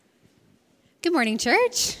Good morning,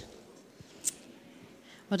 church.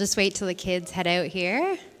 We'll just wait till the kids head out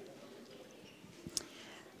here.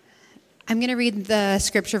 I'm going to read the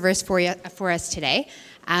scripture verse for us today.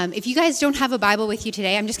 If you guys don't have a Bible with you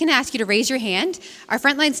today, I'm just going to ask you to raise your hand. Our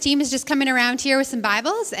Frontlines team is just coming around here with some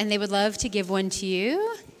Bibles, and they would love to give one to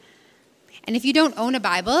you. And if you don't own a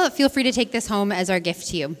Bible, feel free to take this home as our gift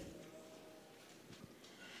to you.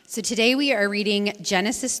 So today we are reading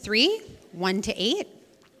Genesis 3, 1 to 8.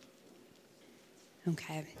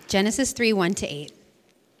 Okay, Genesis 3, 1 to 8.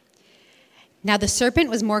 Now the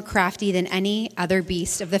serpent was more crafty than any other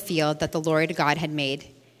beast of the field that the Lord God had made.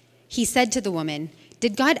 He said to the woman,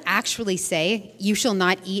 "Did God actually say, 'You shall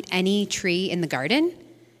not eat any tree in the garden?'"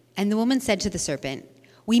 And the woman said to the serpent,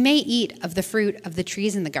 "We may eat of the fruit of the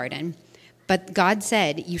trees in the garden. But God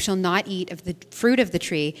said, 'You shall not eat of the fruit of the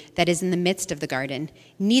tree that is in the midst of the garden,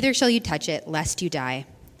 neither shall you touch it, lest you die.'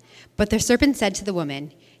 But the serpent said to the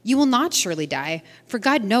woman, 'You will not surely die, for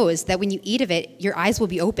God knows that when you eat of it, your eyes will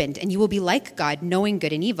be opened, and you will be like God, knowing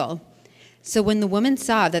good and evil.' So when the woman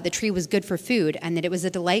saw that the tree was good for food, and that it was a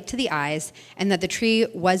delight to the eyes, and that the tree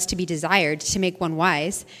was to be desired to make one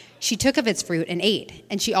wise, she took of its fruit and ate,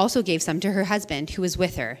 and she also gave some to her husband, who was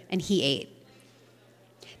with her, and he ate.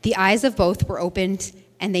 The eyes of both were opened,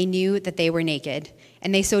 and they knew that they were naked,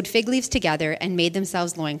 and they sewed fig leaves together and made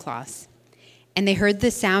themselves loincloths. And they heard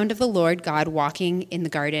the sound of the Lord God walking in the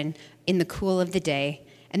garden in the cool of the day.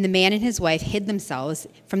 And the man and his wife hid themselves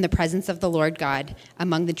from the presence of the Lord God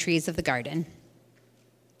among the trees of the garden.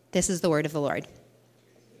 This is the word of the Lord.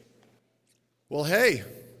 Well, hey,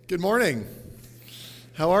 good morning.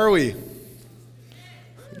 How are we?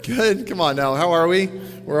 Good. Come on now. How are we?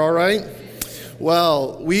 We're all right?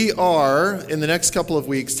 Well, we are, in the next couple of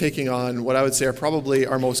weeks, taking on what I would say are probably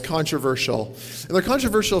our most controversial. And they're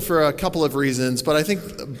controversial for a couple of reasons, but I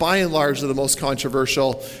think by and large they're the most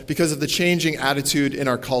controversial because of the changing attitude in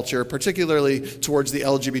our culture, particularly towards the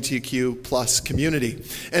LGBTQ plus community.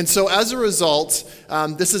 And so as a result,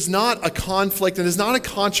 this is not a conflict and is not a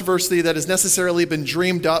controversy that has necessarily been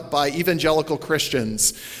dreamed up by evangelical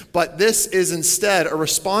Christians, but this is instead a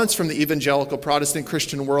response from the evangelical Protestant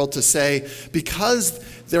Christian world to say, because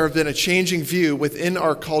there have been a changing view within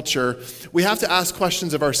our culture, we have to ask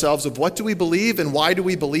questions of ourselves of what do we believe and why do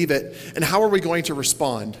we believe it and how are we going to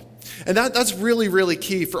respond? And that's really, really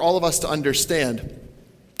key for all of us to understand.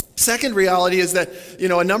 Second reality is that,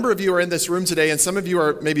 a number of you are in this room today and some of you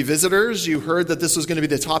are maybe visitors. You heard that this was going to be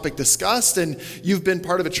the topic discussed and you've been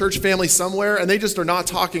part of a church family somewhere and they just are not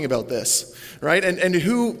talking about this, right? And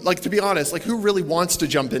who, to be honest, who really wants to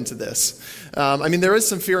jump into this? There is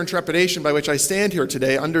some fear and trepidation by which I stand here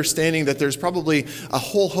today, understanding that there's probably a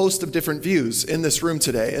whole host of different views in this room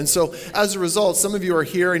today. And so as a result, some of you are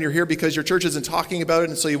here and you're here because your church isn't talking about it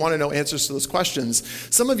and so you want to know answers to those questions.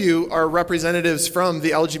 Some of you are representatives from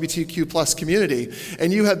the LGBTQ plus community,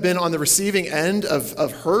 and you have been on the receiving end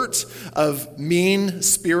of hurt, of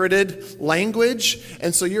mean-spirited language,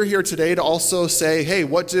 and so you're here today to also say, hey,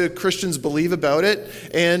 what do Christians believe about it?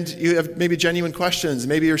 And you have maybe genuine questions.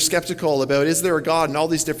 Maybe you're skeptical about, is there a God, and all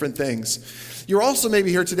these different things. You're also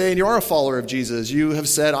maybe here today and you are a follower of Jesus. You have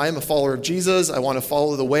said, I am a follower of Jesus. I want to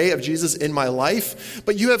follow the way of Jesus in my life.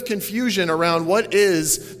 But you have confusion around what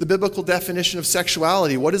is the biblical definition of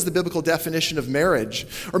sexuality? What is the biblical definition of marriage?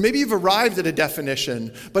 Or maybe you've arrived at a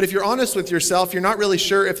definition, but if you're honest with yourself, you're not really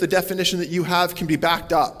sure if the definition that you have can be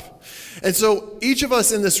backed up. And so each of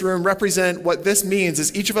us in this room represent, what this means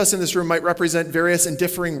is each of us in this room might represent various and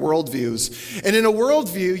differing worldviews. And in a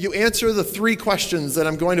worldview, you answer the three questions that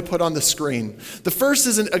I'm going to put on the screen. The first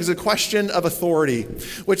is a question of authority,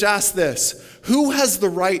 which asks this: who has the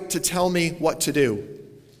right to tell me what to do?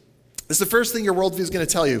 This is the first thing your worldview is going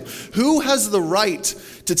to tell you. Who has the right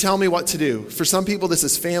to tell me what to do? For some people, this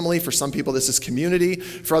is family. For some people, this is community.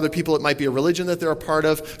 For other people, it might be a religion that they're a part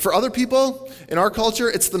of. For other people, in our culture,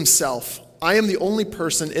 it's themselves. I am the only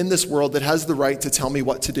person in this world that has the right to tell me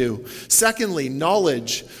what to do. Secondly,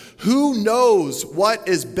 knowledge. Who knows what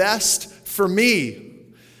is best for me?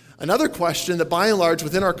 Another question that by and large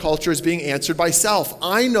within our culture is being answered by self.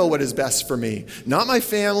 I know what is best for me. Not my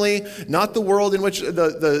family, not the world in which,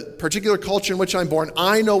 the particular culture in which I'm born.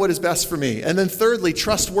 I know what is best for me. And then thirdly,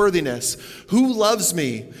 trustworthiness. Who loves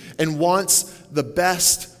me and wants the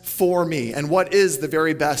best for me? And what is the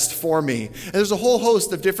very best for me? And there's a whole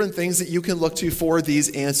host of different things that you can look to for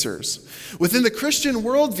these answers. Within the Christian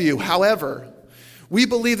worldview, however, We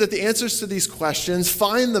believe that the answers to these questions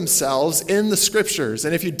find themselves in the scriptures.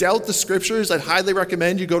 And if you doubt the scriptures, I'd highly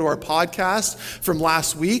recommend you go to our podcast from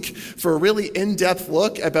last week for a really in-depth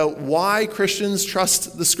look about why Christians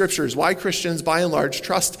trust the scriptures, why Christians, by and large,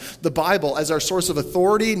 trust the Bible as our source of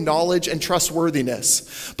authority, knowledge, and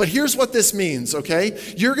trustworthiness. But here's what this means, okay?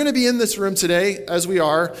 You're going to be in this room today, as we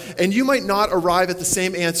are, and you might not arrive at the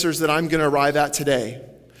same answers that I'm going to arrive at today.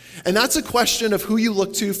 And that's a question of who you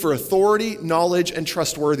look to for authority, knowledge, and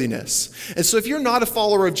trustworthiness. And so if you're not a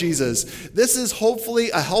follower of Jesus, this is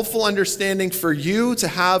hopefully a helpful understanding for you to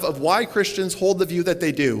have of why Christians hold the view that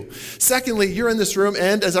they do. Secondly, you're in this room,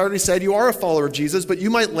 and as I already said, you are a follower of Jesus, but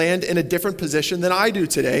you might land in a different position than I do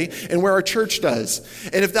today and where our church does.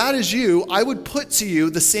 And if that is you, I would put to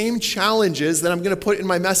you the same challenges that I'm going to put in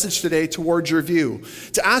my message today towards your view.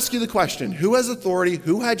 To ask you the question, who has authority,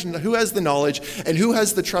 who has the knowledge, and who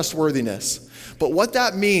has the trustworthiness? But what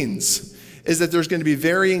that means is that there's going to be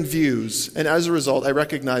varying views, and as a result, I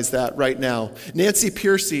recognize that right now. Nancy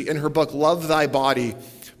Pearcey, in her book, Love Thy Body,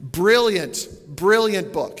 brilliant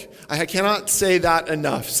book. I cannot say that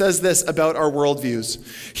enough, says this about our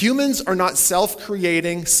worldviews. Humans are not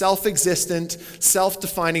self-creating, self-existent,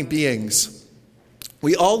 self-defining beings.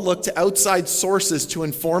 We all look to outside sources to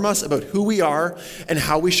inform us about who we are and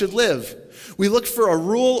how we should live. We look for a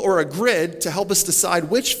rule or a grid to help us decide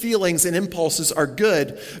which feelings and impulses are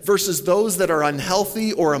good versus those that are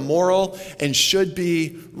unhealthy or immoral and should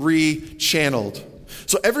be re-channeled.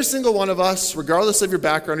 So every single one of us, regardless of your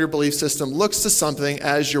background or your belief system, looks to something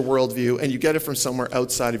as your worldview, and you get it from somewhere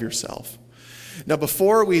outside of yourself. Now,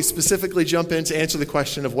 before we specifically jump in to answer the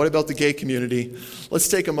question of what about the gay community, let's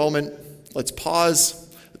take a moment, let's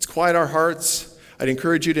pause, let's quiet our hearts. I'd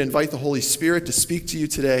encourage you to invite the Holy Spirit to speak to you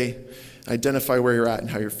today. Identify where you're at and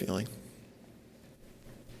how you're feeling.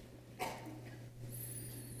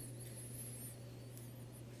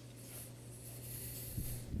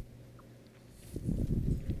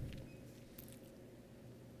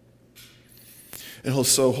 And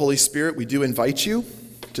so, Holy Spirit, we do invite you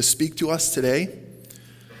to speak to us today.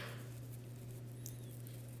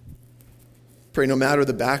 Pray no matter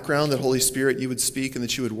the background that, Holy Spirit, you would speak and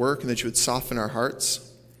that you would work and that you would soften our hearts.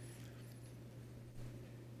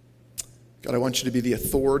 God, I want you to be the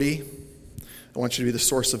authority. I want you to be the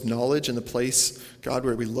source of knowledge and the place, God,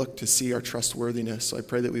 where we look to see our trustworthiness. So I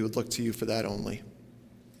pray that we would look to you for that only.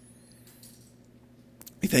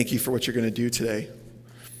 We thank you for what you're going to do today.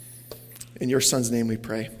 In your Son's name we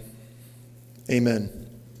pray. Amen.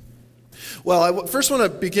 Well, I first want to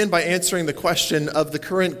begin by answering the question of the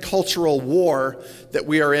current cultural war that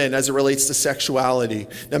we are in as it relates to sexuality.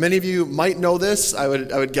 Now, many of you might know this. I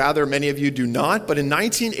would gather many of you do not. But in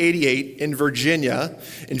 1988 in Virginia,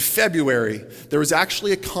 in February, there was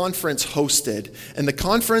actually a conference hosted. And the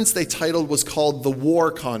conference they titled was called the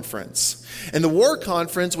War Conference. And the War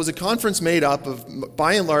Conference was a conference made up of,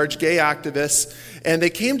 by and large, gay activists. And they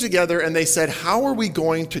came together and they said, how are we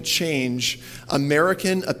going to change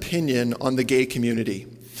American opinion on the gay community?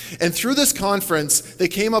 And through this conference, they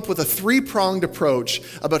came up with a three-pronged approach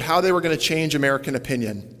about how they were going to change American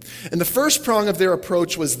opinion. And the first prong of their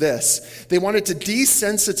approach was this. They wanted to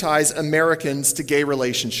desensitize Americans to gay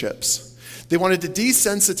relationships. They wanted to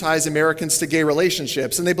desensitize Americans to gay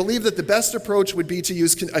relationships, and they believed that the best approach would be to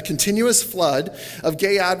use a continuous flood of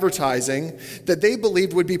gay advertising that they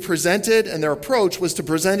believed would be presented, and their approach was to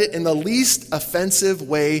present it in the least offensive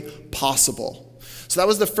way possible. So that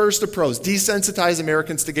was the first approach, desensitize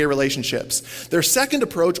Americans to gay relationships. Their second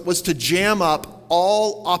approach was to jam up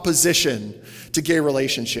all opposition to gay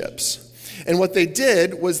relationships. And what they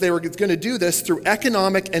did was they were going to do this through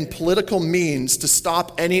economic and political means to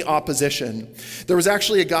stop any opposition. There was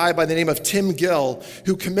actually a guy by the name of Tim Gill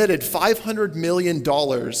who committed $500 million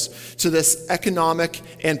to this economic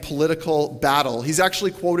and political battle. He's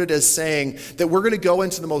actually quoted as saying that we're going to go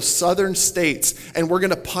into the most southern states and we're going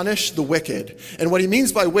to punish the wicked. And what he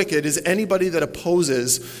means by wicked is anybody that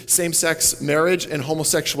opposes same-sex marriage and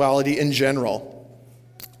homosexuality in general.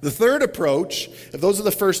 The third approach, if those are the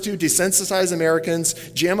first two, desensitize Americans,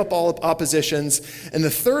 jam up all oppositions. And the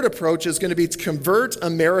third approach is going to be to convert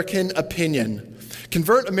American opinion.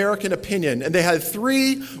 Convert American opinion. And they had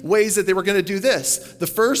three ways that they were going to do this. The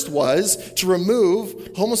first was to remove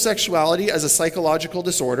homosexuality as a psychological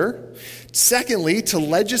disorder. Secondly, to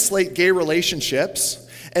legislate gay relationships.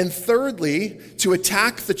 And thirdly, to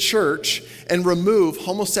attack the church and remove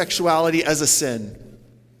homosexuality as a sin.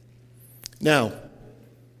 Now,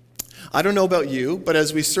 I don't know about you, but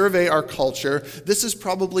as we survey our culture, this is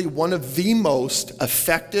probably one of the most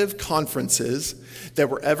effective conferences that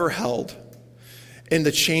were ever held. in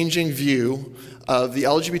the changing view of the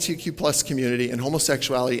LGBTQ plus community and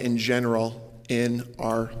homosexuality in general in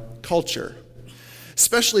our culture.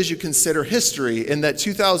 Especially as you consider history, in that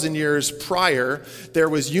 2,000 years prior, there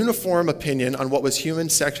was uniform opinion on what was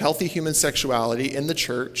healthy human sexuality in the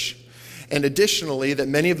church, and additionally, that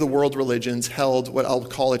many of the world religions held what I'll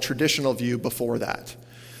call a traditional view before that.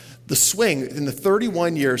 The swing in the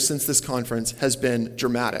 31 years since this conference has been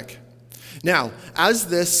dramatic. Now, as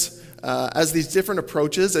these different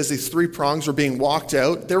approaches, as these three prongs were being walked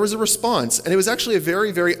out, there was a response. And it was actually a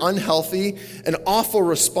very, very unhealthy and awful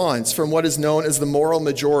response from what is known as the moral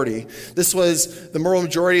majority. The moral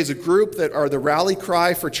majority is a group that are the rally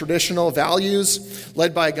cry for traditional values,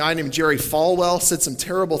 led by a guy named Jerry Falwell, said some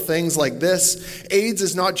terrible things like this: AIDS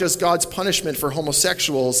is not just God's punishment for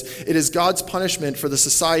homosexuals, it is God's punishment for the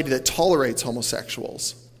society that tolerates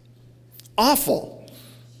homosexuals. Awful.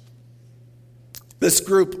 This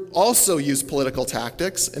group also used political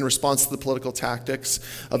tactics in response to the political tactics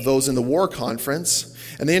of those in the war conference,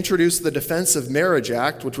 and they introduced the Defense of Marriage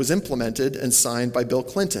Act, which was implemented and signed by Bill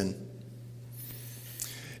Clinton.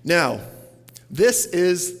 Now, this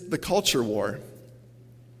is the culture war.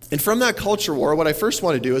 And from that culture war, what I first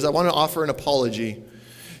want to do is I want to offer an apology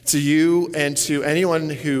to you and to anyone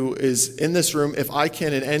who is in this room, if I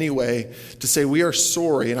can in any way, to say we are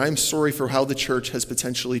sorry, and I'm sorry for how the church has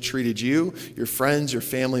potentially treated you, your friends, your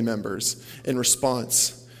family members, in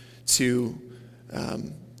response to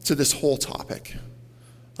this whole topic.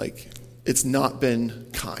 It's not been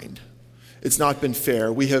kind. It's not been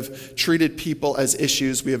fair. We have treated people as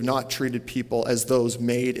issues. We have not treated people as those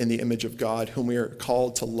made in the image of God, whom we are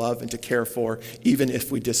called to love and to care for, even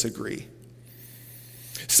if we disagree.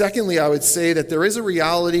 Secondly, I would say that there is a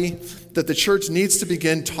reality that the church needs to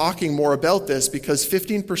begin talking more about this, because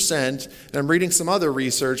 15%, and I'm reading some other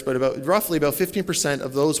research, but roughly about 15%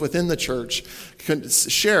 of those within the church can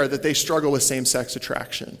share that they struggle with same-sex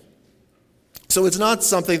attraction. So it's not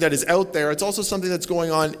something that is out there, it's also something that's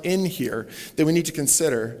going on in here that we need to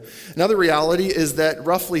consider. Another reality is that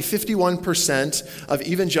roughly 51% of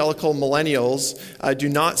evangelical millennials do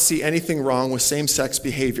not see anything wrong with same-sex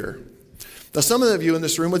behavior. Now, some of you in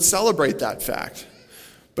this room would celebrate that fact,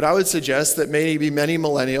 but I would suggest that maybe many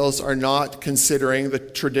millennials are not considering the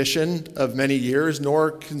tradition of many years,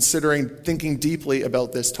 nor thinking deeply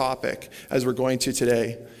about this topic as we're going to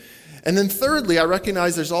today. And then thirdly, I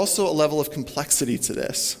recognize there's also a level of complexity to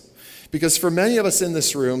this, because for many of us in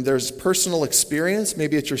this room, there's personal experience.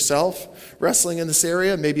 Maybe it's yourself wrestling in this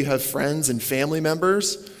area. Maybe you have friends and family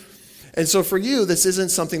members. And so for you, this isn't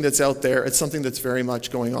something that's out there. It's something that's very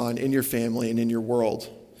much going on in your family and in your world.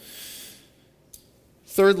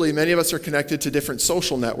 Thirdly, many of us are connected to different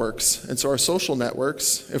social networks. And so our social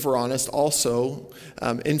networks, if we're honest, also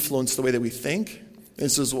influence the way that we think.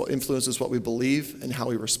 This is what influences what we believe and how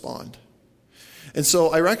we respond. And so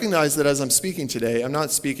I recognize that as I'm speaking today, I'm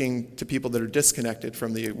not speaking to people that are disconnected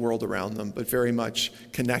from the world around them, but very much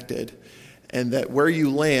connected. And that where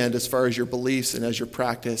you land as far as your beliefs and as your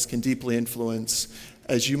practice can deeply influence,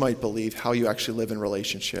 as you might believe, how you actually live in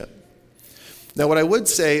relationship. Now, what I would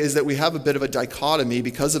say is that we have a bit of a dichotomy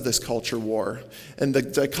because of this culture war. And the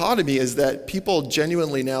dichotomy is that people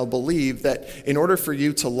genuinely now believe that in order for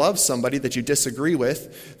you to love somebody that you disagree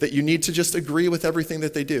with, that you need to just agree with everything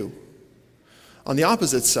that they do. On the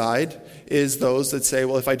opposite side is those that say,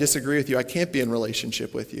 well, if I disagree with you, I can't be in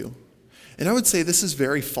relationship with you. And I would say this is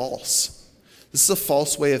very false. This is a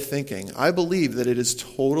false way of thinking. I believe that it is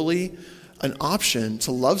totally an option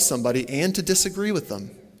to love somebody and to disagree with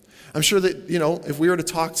them. I'm sure that, if we were to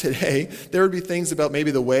talk today, there would be things about maybe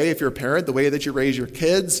the way, if you're a parent, the way that you raise your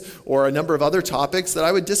kids, or a number of other topics that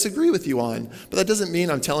I would disagree with you on. But that doesn't mean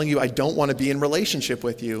I'm telling you I don't want to be in relationship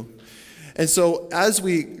with you. And so as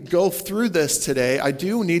we go through this today, I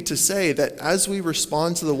do need to say that as we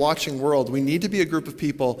respond to the watching world, we need to be a group of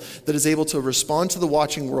people that is able to respond to the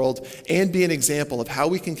watching world and be an example of how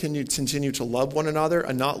we can continue to love one another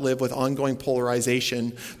and not live with ongoing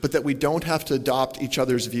polarization, but that we don't have to adopt each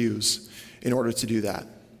other's views in order to do that.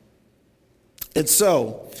 And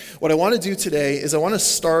so, what I want to do today is I want to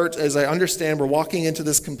start, as I understand we're walking into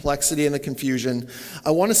this complexity and the confusion,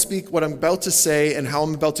 I want to speak what I'm about to say and how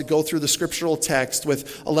I'm about to go through the scriptural text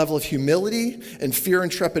with a level of humility and fear and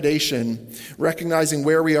trepidation, recognizing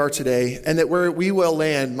where we are today, and that where we will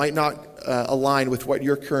land might not align with what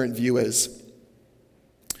your current view is.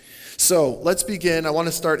 So, let's begin. I want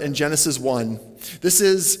to start in Genesis 1. This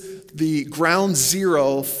is the ground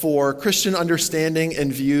zero for Christian understanding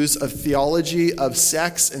and views of theology of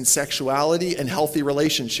sex and sexuality and healthy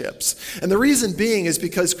relationships. And the reason being is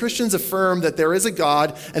because Christians affirm that there is a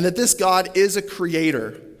God and that this God is a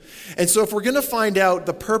creator. And so if we're going to find out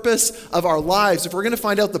the purpose of our lives, if we're going to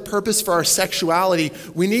find out the purpose for our sexuality,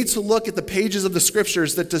 we need to look at the pages of the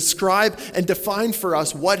scriptures that describe and define for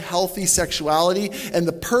us what healthy sexuality and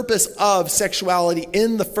the purpose of sexuality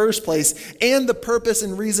in the first place, and the purpose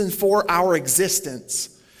and reason for our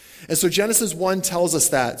existence. And so Genesis 1 tells us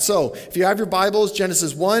that. So if you have your Bibles,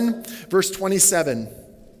 Genesis 1, verse 27.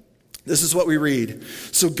 This is what we read.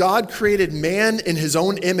 So God created man in his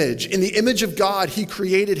own image. In the image of God, he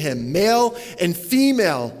created him. Male and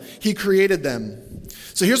female, he created them.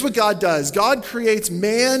 So here's what God does. God creates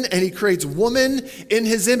man and he creates woman in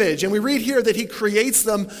his image. And we read here that he creates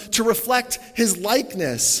them to reflect his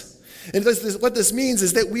likeness. And what this means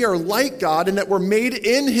is that we are like God and that we're made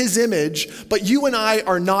in his image, but you and I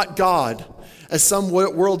are not God. As some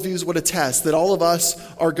worldviews would attest, that all of us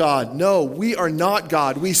are God. No, we are not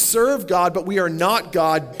God. We serve God, but we are not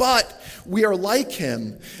God, but we are like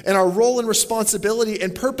him. And our role and responsibility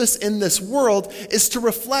and purpose in this world is to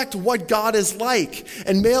reflect what God is like.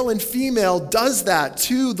 And male and female does that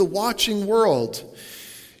to the watching world.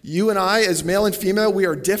 You and I, as male and female, we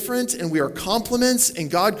are different and we are complements, and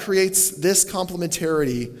God creates this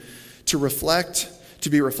complementarity to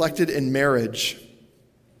be reflected in marriage.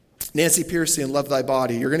 Nancy Pearcey in Love Thy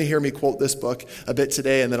Body. You're going to hear me quote this book a bit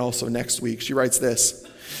today and then also next week. She writes this: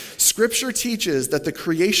 Scripture teaches that the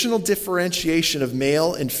creational differentiation of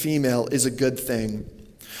male and female is a good thing.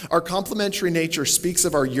 Our complementary nature speaks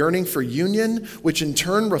of our yearning for union, which in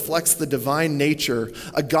turn reflects the divine nature,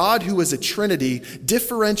 a God who is a trinity,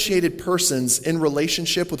 differentiated persons in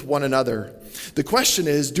relationship with one another. The question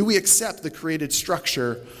is, do we accept the created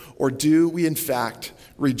structure, or do we in fact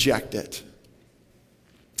reject it?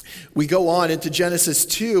 We go on into Genesis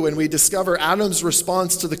 2 and we discover Adam's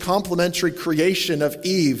response to the complementary creation of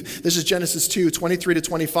Eve. This is Genesis 2, 23 to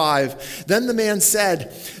 25. Then the man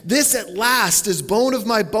said, "This at last is bone of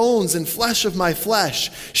my bones and flesh of my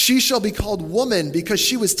flesh. She shall be called woman because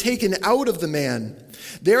she was taken out of the man.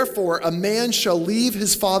 Therefore, a man shall leave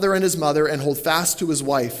his father and his mother and hold fast to his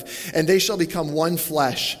wife, and they shall become one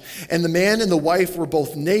flesh. And the man and the wife were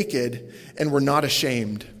both naked and were not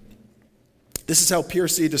ashamed." This is how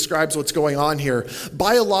Pearcey describes what's going on here.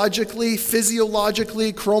 Biologically,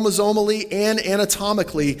 physiologically, chromosomally, and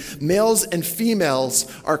anatomically, males and females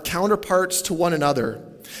are counterparts to one another.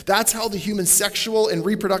 That's how the human sexual and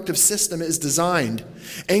reproductive system is designed.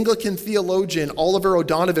 Anglican theologian Oliver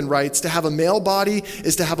O'Donovan writes, to have a male body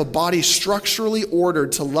is to have a body structurally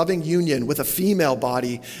ordered to loving union with a female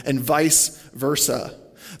body, and vice versa.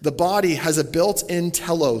 The body has a built-in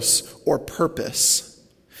telos, or purpose.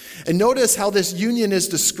 And notice how this union is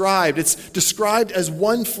described. It's described as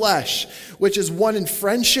one flesh, which is one in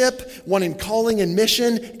friendship, one in calling and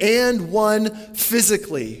mission, and one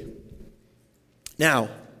physically. Now,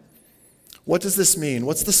 what does this mean?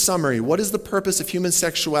 What's the summary? What is the purpose of human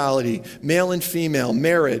sexuality, male and female,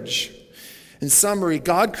 marriage? In summary,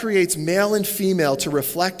 God creates male and female to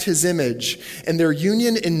reflect his image, and their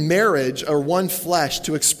union in marriage are one flesh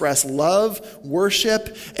to express love,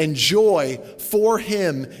 worship, and joy for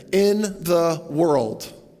him in the world.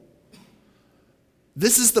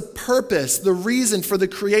 This is the purpose, the reason for the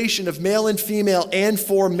creation of male and female and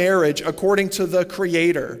for marriage according to the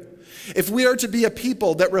Creator. If we are to be a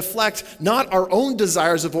people that reflect not our own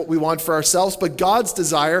desires of what we want for ourselves, but God's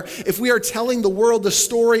desire, if we are telling the world the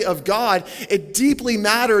story of God, it deeply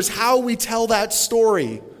matters how we tell that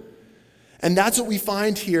story. And that's what we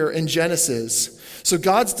find here in Genesis. So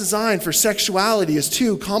God's design for sexuality is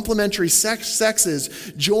two complementary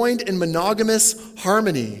sexes joined in monogamous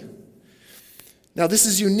harmony. Now, this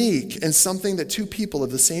is unique and something that two people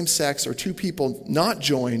of the same sex or two people not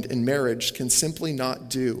joined in marriage can simply not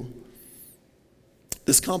do.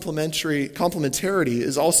 This complementarity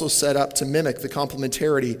is also set up to mimic the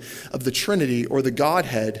complementarity of the Trinity or the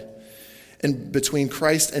Godhead, and between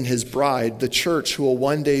Christ and his bride, the church, who will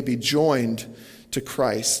one day be joined to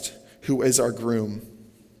Christ, who is our groom.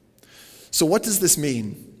 So what does this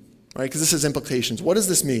mean? Right? Because this has implications. What does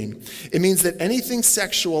this mean? It means that anything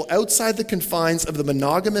sexual outside the confines of the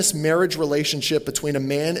monogamous marriage relationship between a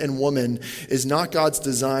man and woman is not God's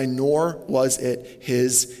design, nor was it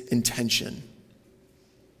his intention.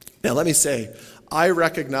 Now, let me say, I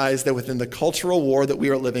recognize that within the cultural war that we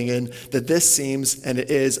are living in, that this seems, and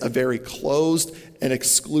it is, a very closed and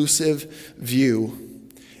exclusive view.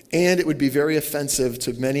 And it would be very offensive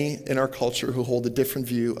to many in our culture who hold a different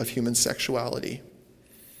view of human sexuality.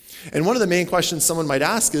 And one of the main questions someone might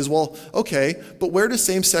ask is, well, okay, but where do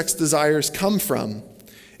same-sex desires come from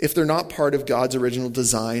if they're not part of God's original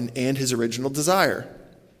design and his original desire?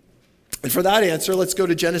 And for that answer, let's go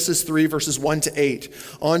to Genesis 3, verses 1 to 8.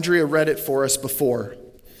 Andrea read it for us before.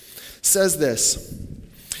 says this,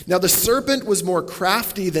 "Now the serpent was more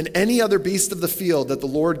crafty than any other beast of the field that the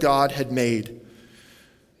Lord God had made.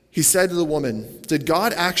 He said to the woman, 'Did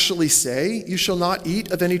God actually say, you shall not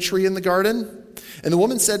eat of any tree in the garden?' And the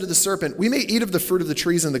woman said to the serpent, 'We may eat of the fruit of the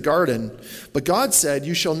trees in the garden, but God said,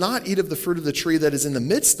 you shall not eat of the fruit of the tree that is in the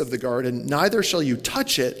midst of the garden, neither shall you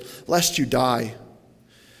touch it, lest you die.'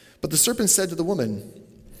 But the serpent said to the woman,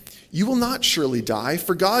 'You will not surely die,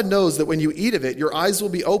 for God knows that when you eat of it, your eyes will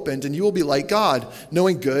be opened, and you will be like God,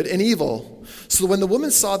 knowing good and evil.' So when the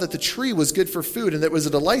woman saw that the tree was good for food, and that it was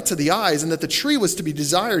a delight to the eyes, and that the tree was to be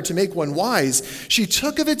desired to make one wise, she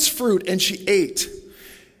took of its fruit and she ate.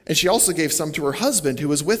 And she also gave some to her husband who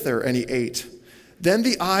was with her, and he ate. Then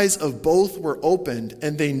the eyes of both were opened,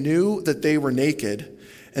 and they knew that they were naked,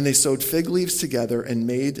 and they sewed fig leaves together and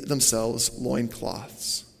made themselves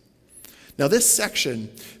loincloths." Now this section,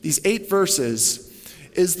 these 8 verses,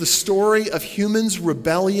 is the story of humans'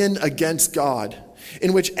 rebellion against God,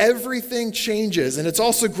 in which everything changes, and it's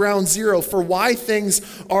also ground zero for why things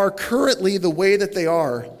are currently the way that they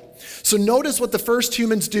are. So notice what the first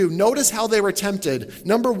humans do. Notice how they were tempted.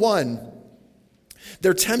 Number 1,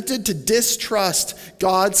 they're tempted to distrust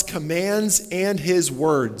God's commands and his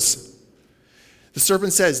words. The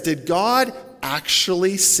serpent says, "Did God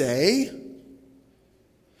actually say?"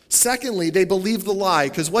 Secondly, they believe the lie,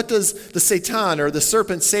 because what does the Satan or the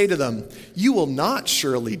serpent say to them? "You will not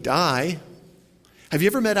surely die." Have you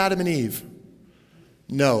ever met Adam and Eve?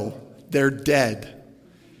 No, they're dead.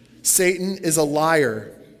 Satan is a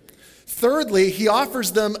liar. Thirdly, he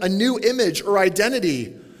offers them a new image or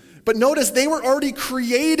identity. But notice they were already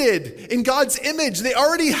created in God's image. They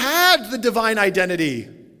already had the divine identity.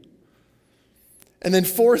 And then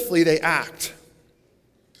fourthly, they act.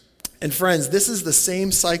 And friends, this is the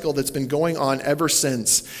same cycle that's been going on ever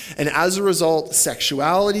since. And as a result,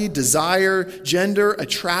 sexuality, desire, gender,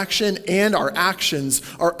 attraction, and our actions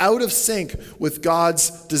are out of sync with God's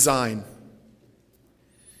design.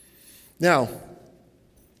 Now,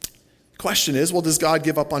 the question is, well, does God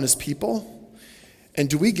give up on his people? And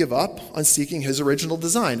do we give up on seeking his original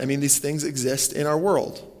design? I mean, these things exist in our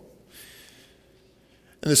world.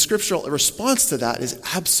 And the scriptural response to that is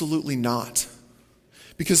absolutely not.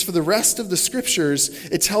 Because for the rest of the scriptures,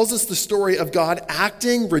 it tells us the story of God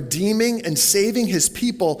acting, redeeming, and saving his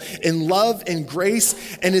people in love and grace,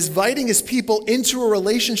 and inviting his people into a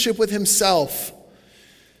relationship with himself.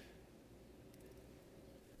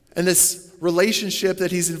 And this relationship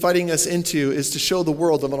that he's inviting us into is to show the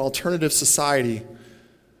world of an alternative society,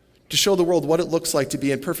 to show the world what it looks like to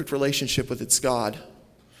be in perfect relationship with its God.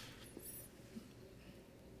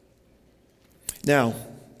 Now,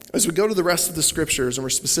 as we go to the rest of the scriptures, and we're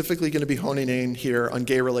specifically going to be honing in here on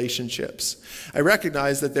gay relationships, I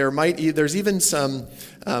recognize that there's even some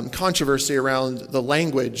controversy around the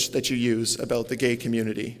language that you use about the gay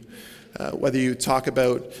community. Whether you talk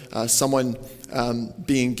about someone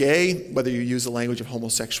being gay, whether you use the language of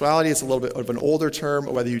homosexuality, it's a little bit of an older term,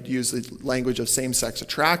 or whether you use the language of same-sex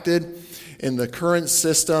attracted. In the current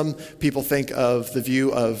system, people think of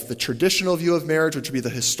the traditional view of marriage, which would be the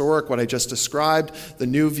historic, what I just described. The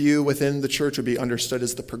new view within the church would be understood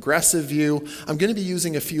as the progressive view. I'm going to be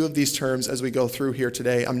using a few of these terms as we go through here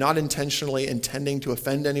today. I'm not intentionally intending to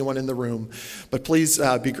offend anyone in the room, but please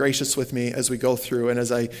be gracious with me as we go through and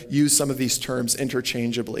as I use some of these terms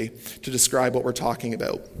interchangeably to describe what we're talking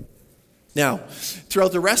about. Now,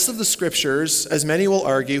 throughout the rest of the scriptures, as many will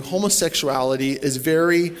argue, homosexuality is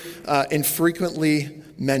very infrequently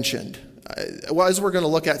mentioned. As we're going to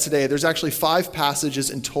look at today, there's actually 5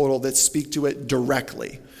 passages in total that speak to it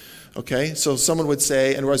directly. Okay, so someone would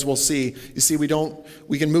say, and as we'll see,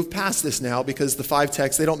 we can move past this now because the 5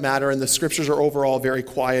 texts, they don't matter, and the scriptures are overall very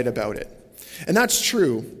quiet about it. And that's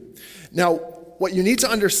true. Now, what you need to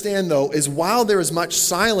understand, though, is while there is much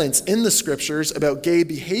silence in the scriptures about gay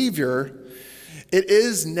behavior, it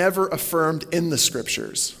is never affirmed in the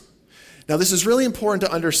scriptures. Now, this is really important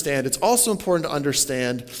to understand. It's also important to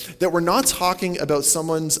understand that we're not talking about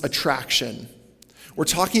someone's attraction. We're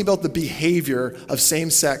talking about the behavior of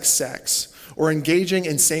same-sex sex or engaging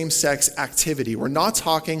in same-sex activity. We're not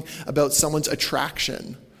talking about someone's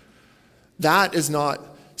attraction. That is not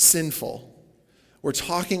sinful. We're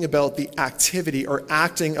talking about the activity or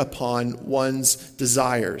acting upon one's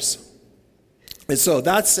desires. And so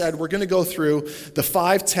that said, we're going to go through the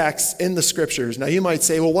 5 texts in the scriptures. Now you might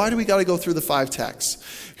say, well, why do we got to go through the 5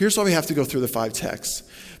 texts? Here's why we have to go through the 5 texts.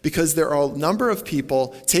 Because there are a number of people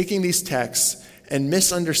taking these texts and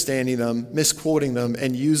misunderstanding them, misquoting them,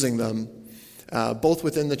 and using them, both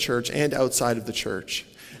within the church and outside of the church.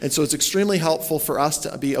 And so it's extremely helpful for us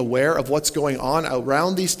to be aware of what's going on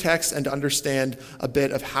around these texts and to understand a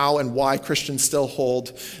bit of how and why Christians still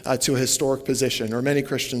hold to a historic position, or many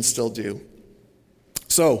Christians still do.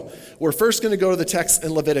 So we're first going to go to the text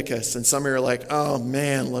in Leviticus. And some of you are like, oh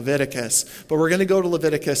man, Leviticus. But we're going to go to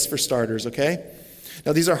Leviticus for starters, okay?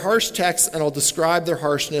 Now these are harsh texts, and I'll describe their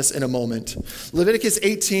harshness in a moment. Leviticus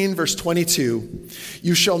 18, verse 22.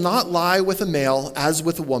 You shall not lie with a male as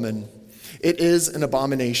with a woman. It is an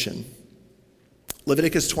abomination.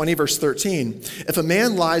 Leviticus 20, verse 13. If a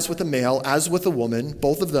man lies with a male as with a woman,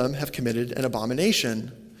 both of them have committed an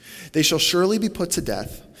abomination. They shall surely be put to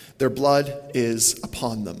death. Their blood is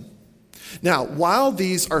upon them. Now, while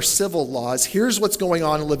these are civil laws, here's what's going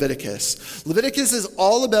on in Leviticus. Leviticus is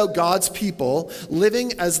all about God's people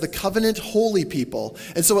living as the covenant holy people.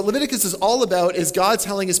 And so what Leviticus is all about is God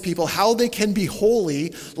telling his people how they can be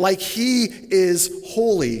holy like he is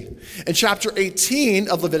holy. And chapter 18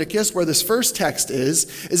 of Leviticus, where this first text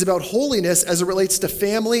is about holiness as it relates to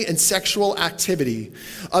family and sexual activity.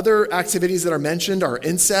 Other activities that are mentioned are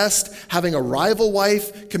incest, having a rival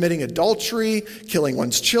wife, committing adultery, killing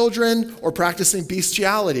one's children, or practicing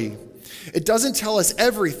bestiality. It doesn't tell us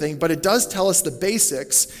everything, but it does tell us the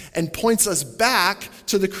basics and points us back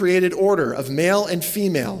to the created order of male and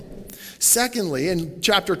female. Secondly, in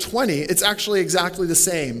chapter 20, it's actually exactly the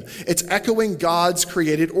same. It's echoing God's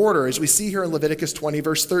created order, as we see here in Leviticus 20,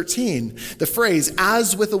 verse 13. The phrase,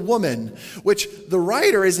 as with a woman, which the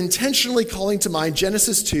writer is intentionally calling to mind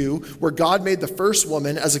Genesis 2, where God made the first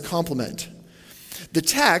woman as a complement. The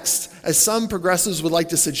text, as some progressives would like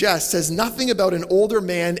to suggest, says nothing about an older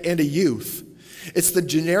man and a youth. It's the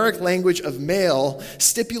generic language of male,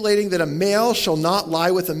 stipulating that a male shall not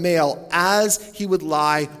lie with a male as he would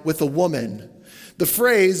lie with a woman. The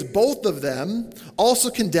phrase, both of them, also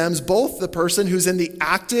condemns both the person who's in the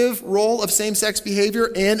active role of same-sex behavior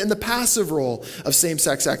and in the passive role of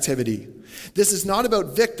same-sex activity. This is not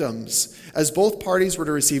about victims, as both parties were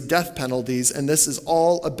to receive death penalties, and this is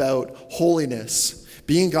all about holiness,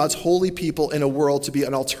 being God's holy people in a world to be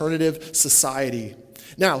an alternative society.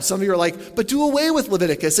 Now, some of you are like, but do away with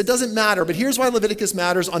Leviticus. It doesn't matter. But here's why Leviticus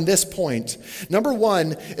matters on this point. Number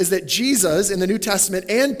one is that Jesus in the New Testament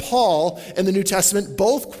and Paul in the New Testament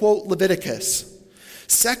both quote Leviticus.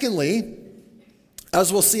 Secondly,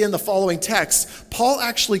 as we'll see in the following text, Paul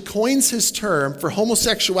actually coins his term for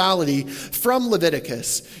homosexuality from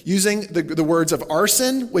Leviticus, using the words of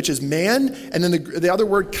arson, which is man, and then the other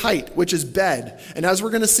word kite, which is bed. And as we're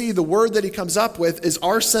going to see, the word that he comes up with is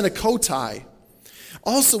arsenokotai.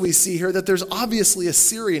 Also, we see here that there's obviously a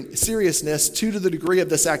seriousness to the degree of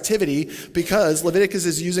this activity, because Leviticus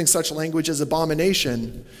is using such language as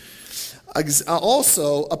abomination.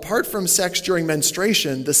 Also, apart from sex during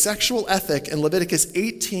menstruation, the sexual ethic in Leviticus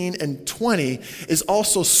 18 and 20 is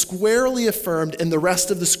also squarely affirmed in the rest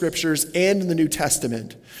of the scriptures and in the New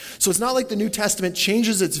Testament. So it's not like the New Testament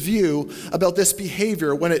changes its view about this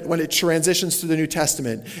behavior when it transitions to the New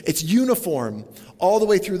Testament. It's uniform all the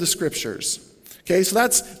way through the scriptures. Okay, so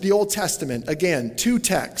that's the Old Testament. Again, 2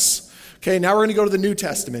 texts. Okay, now we're going to go to the New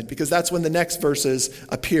Testament, because that's when the next verses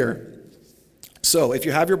appear. So if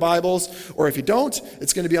you have your Bibles, or if you don't,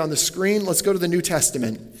 it's going to be on the screen. Let's go to the New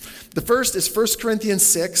Testament. The first is 1 Corinthians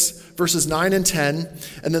 6, verses 9 and 10.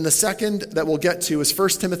 And then the second that we'll get to is 1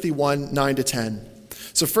 Timothy 1, 9 to 10.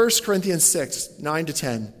 So 1 Corinthians 6, 9 to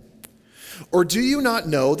 10. Or do you not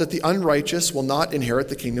know that the unrighteous will not inherit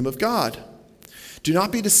the kingdom of God? Do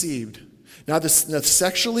not be deceived. Neither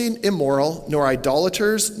sexually immoral, nor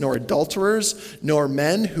idolaters, nor adulterers, nor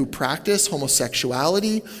men who practice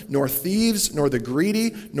homosexuality, nor thieves, nor the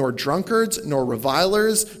greedy, nor drunkards, nor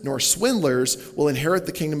revilers, nor swindlers will inherit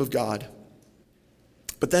the kingdom of God.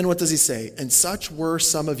 But then what does he say? And such were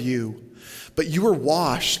some of you. But you were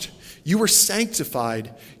washed, you were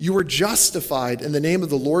sanctified, you were justified in the name of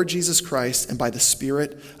the Lord Jesus Christ and by the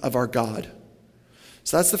Spirit of our God.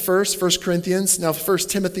 So that's the first, 1 Corinthians. Now 1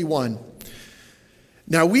 Timothy 1.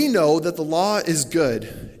 Now we know that the law is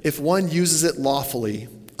good if one uses it lawfully,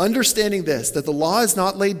 understanding this, that the law is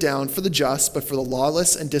not laid down for the just, but for the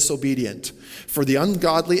lawless and disobedient, for the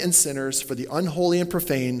ungodly and sinners, for the unholy and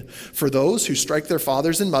profane, for those who strike their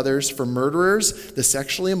fathers and mothers, for murderers, the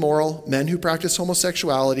sexually immoral, men who practice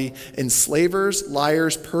homosexuality, enslavers,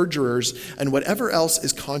 liars, perjurers, and whatever else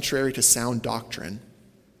is contrary to sound doctrine.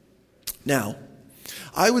 Now,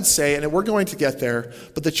 I would say, and we're going to get there,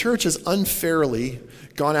 but the church has unfairly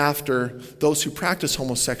gone after those who practice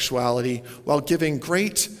homosexuality while giving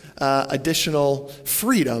great additional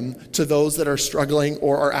freedom to those that are struggling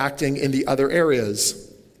or are acting in the other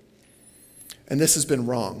areas. And this has been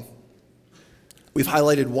wrong. We've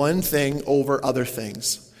highlighted one thing over other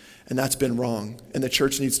things. and that's been wrong, and the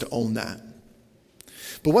church needs to own that.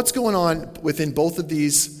 But what's going on within both of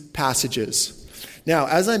these passages? Now,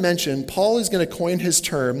 as I mentioned, Paul is going to coin his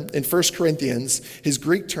term in 1 Corinthians, his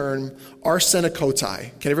Greek term,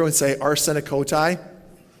 arsenokotai. Can everyone say arsenokotai?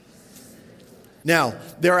 Now,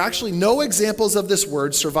 there are actually no examples of this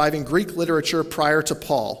word surviving Greek literature prior to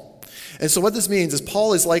Paul. And so what this means is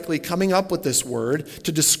Paul is likely coming up with this word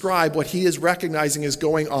to describe what he is recognizing is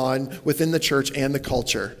going on within the church and the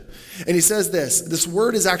culture. And he says this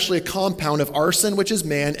word is actually a compound of arsen, which is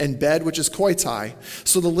man, and bed, which is koitai.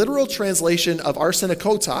 So the literal translation of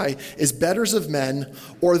arsenokotai is bedders of men,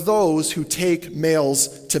 or those who take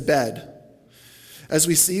males to bed. As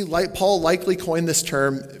we see, Paul likely coined this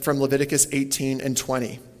term from Leviticus 18 and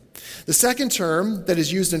 20. The second term that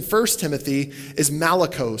is used in 1 Timothy is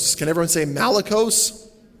malakos. Can everyone say malakos?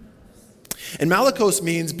 And malakos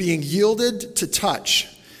means being yielded to touch,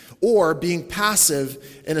 or being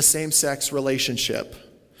passive in a same-sex relationship.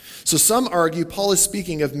 So some argue Paul is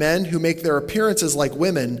speaking of men who make their appearances like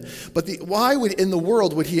women, but why in the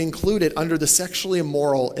world would he include it under the sexually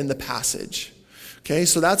immoral in the passage? Okay,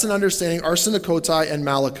 so that's an understanding, arsenokotai and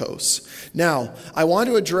malakos. Now, I want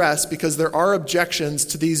to address, because there are objections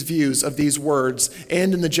to these views of these words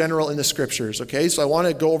and in the general in the scriptures, okay? So I want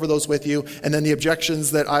to go over those with you, and then the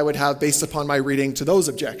objections that I would have based upon my reading to those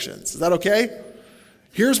objections. Is that okay?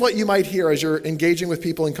 Here's what you might hear as you're engaging with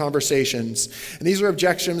people in conversations. And these are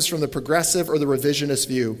objections from the progressive or the revisionist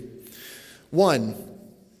view. One,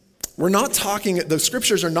 the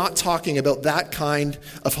scriptures are not talking about that kind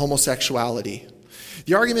of homosexuality.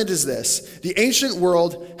 The argument is this: the ancient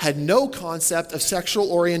world had no concept of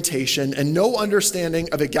sexual orientation and no understanding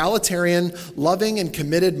of egalitarian, loving and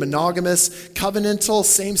committed monogamous, covenantal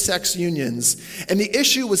same-sex unions. And the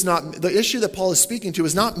issue that Paul is speaking to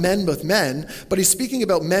is not men with men, but he's speaking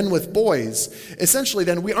about men with boys. Essentially,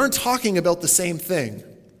 then, we aren't talking about the same thing.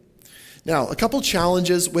 Now, a couple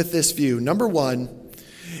challenges with this view. Number one,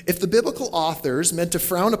 if the biblical authors meant to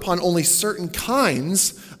frown upon only certain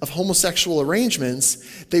kinds of homosexual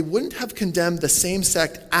arrangements, they wouldn't have condemned the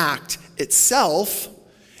same-sex act itself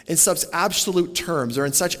in such absolute terms or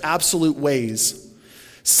in such absolute ways.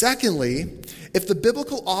 Secondly, if the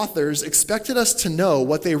biblical authors expected us to know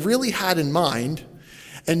what they really had in mind,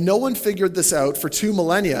 and no one figured this out for 2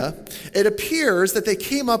 millennia, it appears that they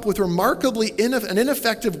came up with remarkably an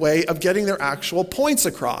ineffective way of getting their actual points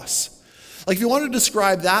across. Like, if you wanted to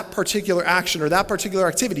describe that particular action or that particular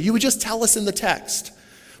activity, you would just tell us in the text.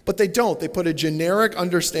 But they don't. They put a generic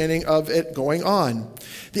understanding of it going on.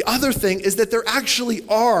 The other thing is that there actually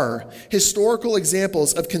are historical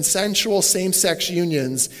examples of consensual same-sex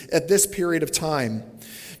unions at this period of time.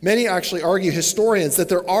 Many actually argue, historians, that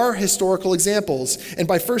there are historical examples. And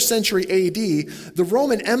by 1st century AD, the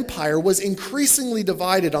Roman Empire was increasingly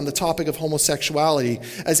divided on the topic of homosexuality,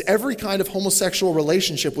 as every kind of homosexual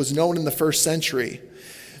relationship was known in the 1st century.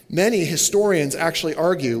 Many historians actually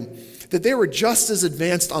argue that they were just as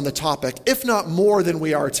advanced on the topic, if not more than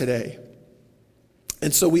we are today.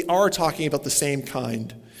 And so we are talking about the same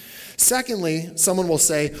kind. Secondly, someone will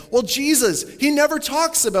say, well, Jesus, he never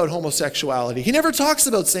talks about homosexuality. He never talks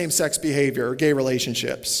about same-sex behavior or gay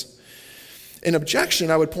relationships. In objection,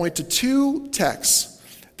 I would point to 2 texts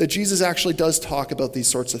that Jesus actually does talk about these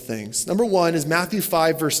sorts of things. Number 1 is Matthew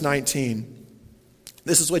 5, verse 19.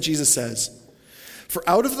 This is what Jesus says: "For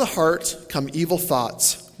out of the heart come evil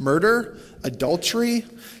thoughts, murder, adultery,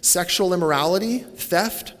 sexual immorality,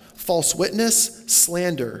 theft, false witness,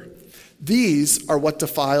 slander. These are what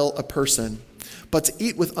defile a person. But to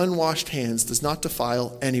eat with unwashed hands does not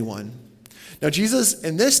defile anyone." Now, Jesus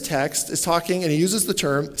in this text is talking, and he uses the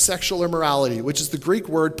term sexual immorality, which is the Greek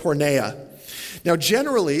word porneia. Now,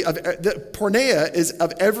 generally, porneia is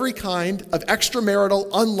of every kind of extramarital,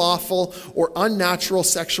 unlawful, or unnatural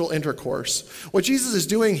sexual intercourse. What Jesus is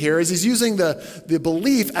doing here is he's using the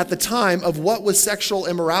belief at the time of what was sexual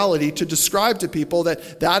immorality to describe to people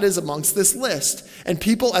that is amongst this list. And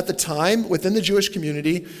people at the time within the Jewish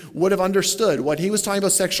community would have understood what he was talking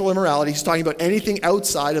about sexual immorality. He's talking about anything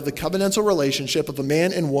outside of the covenantal relationship of a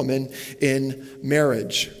man and woman in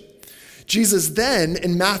marriage. Jesus then,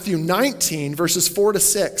 in Matthew 19, verses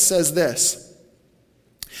 4-6, says this: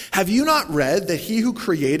 "Have you not read that he who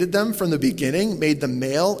created them from the beginning made them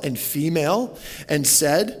male and female, and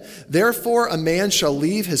said, 'Therefore a man shall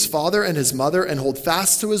leave his father and his mother and hold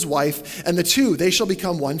fast to his wife, and the two, they shall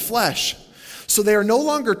become one flesh. So they are no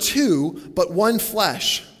longer two, but one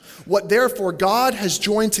flesh. What therefore God has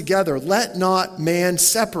joined together, let not man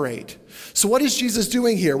separate.'" So what is Jesus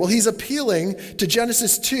doing here? Well, he's appealing to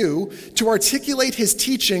Genesis 2 to articulate his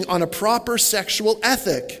teaching on a proper sexual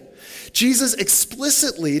ethic. Jesus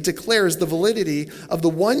explicitly declares the validity of the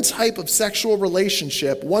one type of sexual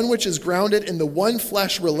relationship, one which is grounded in the one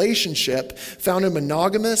flesh relationship found in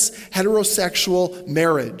monogamous, heterosexual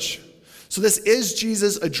marriage. So this is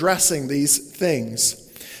Jesus addressing these things.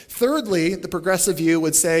 Thirdly, the progressive view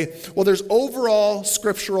would say, well, there's overall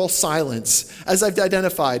scriptural silence, as I've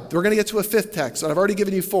identified. We're going to get to a fifth text, and I've already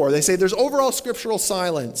given you four. They say there's overall scriptural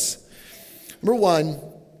silence. Number one,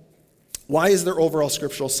 why is there overall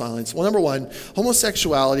scriptural silence? Well, number one,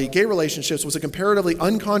 homosexuality, gay relationships was a comparatively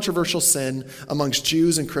uncontroversial sin amongst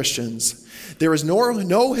Jews and Christians. There is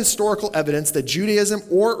no historical evidence that Judaism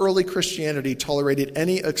or early Christianity tolerated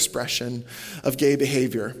any expression of gay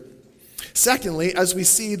behavior. Secondly, as we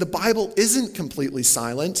see, the Bible isn't completely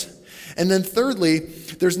silent. And then thirdly,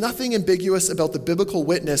 there's nothing ambiguous about the biblical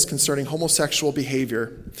witness concerning homosexual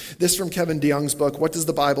behavior. This from Kevin DeYoung's book, What Does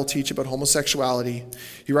the Bible Teach About Homosexuality?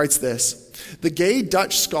 He writes this: the gay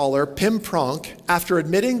Dutch scholar Pim Pronk, after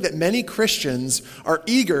admitting that many Christians are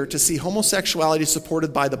eager to see homosexuality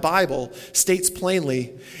supported by the Bible, states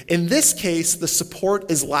plainly, in this case, the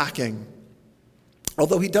support is lacking.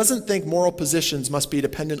 Although he doesn't think moral positions must be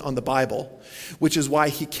dependent on the Bible, which is why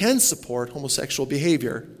he can support homosexual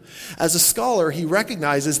behavior. As a scholar, he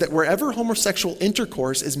recognizes that wherever homosexual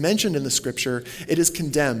intercourse is mentioned in the scripture, it is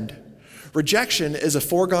condemned. Rejection is a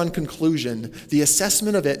foregone conclusion. The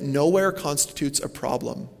assessment of it nowhere constitutes a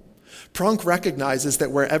problem. Pronk recognizes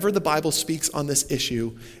that wherever the Bible speaks on this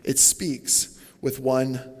issue, it speaks with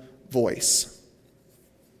one voice.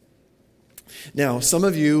 Now, some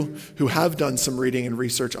of you who have done some reading and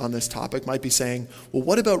research on this topic might be saying, well,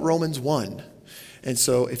 what about Romans 1? And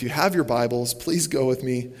so if you have your Bibles, please go with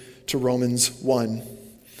me to Romans 1.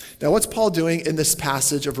 Now, what's Paul doing in this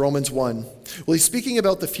passage of Romans 1? Well, he's speaking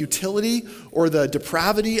about the futility or the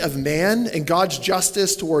depravity of man and God's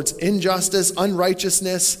justice towards injustice,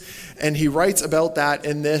 unrighteousness, and he writes about that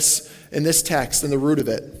in this text, in the root of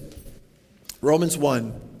it. Romans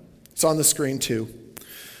 1. It's on the screen too.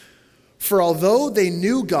 For although they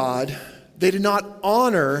knew God, they did not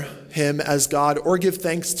honor him as God or give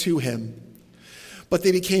thanks to him. But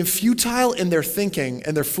they became futile in their thinking,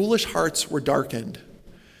 and their foolish hearts were darkened.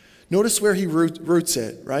 Notice where he roots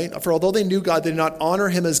it, right? For although they knew God, they did not honor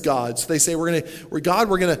him as God. So they say, we're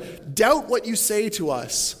going to doubt what you say to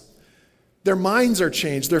us. Their minds are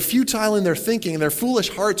changed. They're futile in their thinking, and their foolish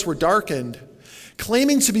hearts were darkened.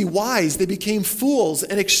 Claiming to be wise, they became fools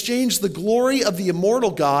and exchanged the glory of the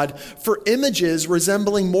immortal God for images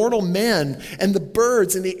resembling mortal men and the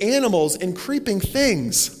birds and the animals and creeping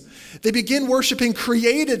things. They begin worshiping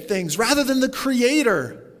created things rather than the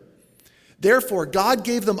Creator. Therefore, God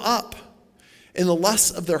gave them up in the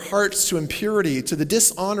lusts of their hearts to impurity, to the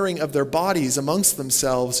dishonoring of their bodies amongst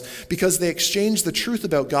themselves, because they exchanged the truth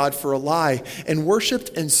about God for a lie and worshiped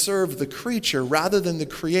and served the creature rather than the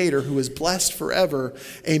Creator, who is blessed forever.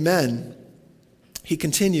 Amen. He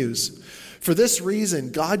continues, for this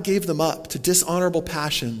reason, God gave them up to dishonorable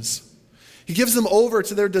passions. He gives them over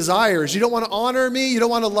to their desires. You don't want to honor me? You don't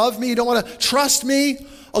want to love me? You don't want to trust me?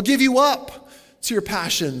 I'll give you up to your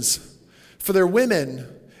passions. For their women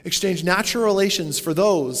exchanged natural relations for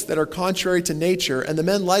those that are contrary to nature, and the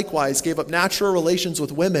men likewise gave up natural relations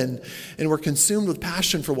with women and were consumed with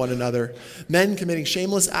passion for one another, men committing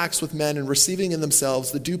shameless acts with men and receiving in themselves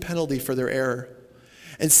the due penalty for their error.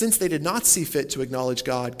 And since they did not see fit to acknowledge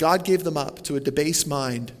God, God gave them up to a debased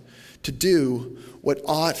mind to do what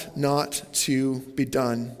ought not to be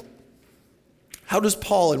done. How does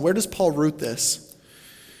Paul, and where does Paul root this?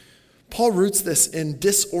 Paul roots this in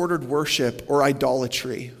disordered worship or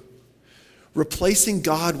idolatry, replacing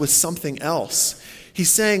God with something else.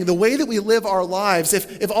 He's saying the way that we live our lives,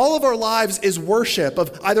 if all of our lives is worship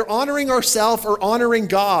of either honoring ourselves or honoring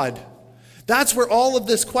God, that's where all of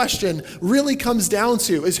this question really comes down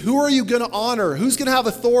to, is who are you going to honor? Who's going to have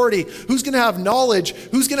authority? Who's going to have knowledge?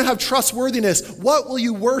 Who's going to have trustworthiness? What will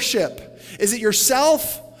you worship? Is it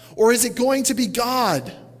yourself or is it going to be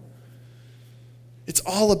God? It's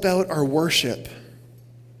all about our worship.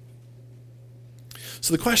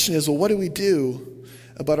 So the question is, well, what do we do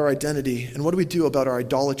about our identity? And what do we do about our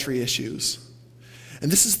idolatry issues?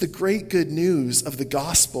 And this is the great good news of the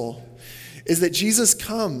gospel, is that Jesus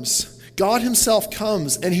comes, God himself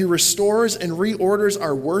comes, and he restores and reorders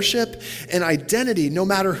our worship and identity, no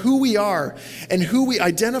matter who we are and who we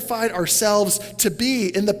identified ourselves to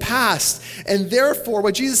be in the past. And therefore,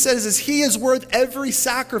 what Jesus says is he is worth every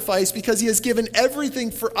sacrifice because he has given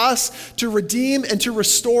everything for us to redeem and to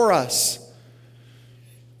restore us.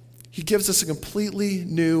 He gives us a completely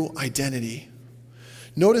new identity.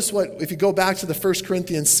 Notice if you go back to the 1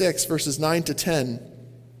 Corinthians 6, verses 9 to 10,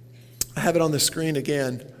 I have it on the screen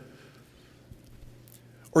again.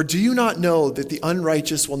 Or do you not know that the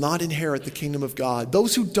unrighteous will not inherit the kingdom of God?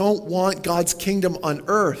 Those who don't want God's kingdom on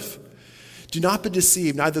earth. Do not be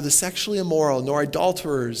deceived, neither the sexually immoral, nor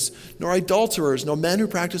adulterers, nor men who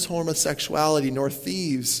practice homosexuality, nor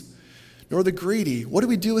thieves, nor the greedy. What do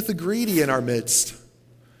we do with the greedy in our midst?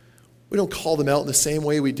 We don't call them out in the same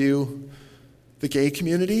way we do the gay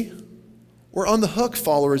community. We're on the hook,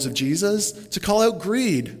 followers of Jesus, to call out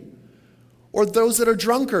greed, or those that are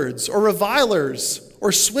drunkards, or revilers,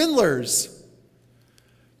 or swindlers.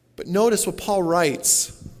 But notice what Paul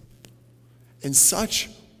writes. And such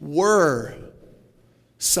were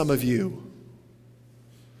some of you.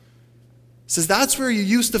 He says that's where you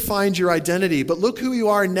used to find your identity, but look who you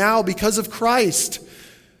are now because of Christ.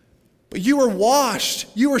 But you were washed,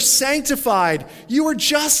 you were sanctified, you were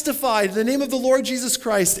justified in the name of the Lord Jesus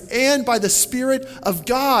Christ and by the Spirit of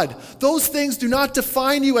God. Those things do not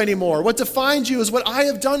define you anymore. What defines you is what I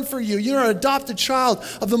have done for you. You're an adopted child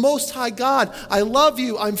of the Most High God. I love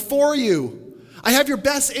you. I'm for you. I have your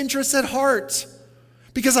best interests at heart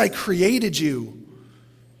because I created you.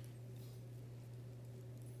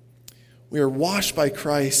 We are washed by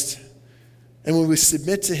Christ, and when we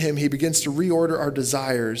submit to Him, He begins to reorder our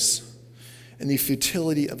desires and the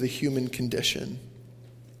futility of the human condition.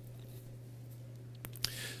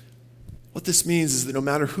 What this means is that no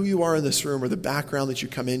matter who you are in this room or the background that you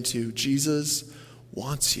come into, Jesus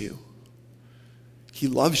wants you. He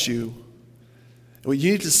loves you. And what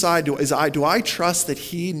you need to decide is, do I trust that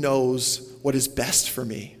He knows what is best for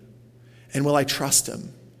me? And will I trust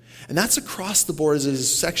Him? And that's across the board as it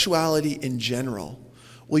is sexuality in general.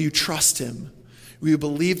 Will you trust Him? Will you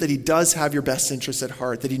believe that He does have your best interests at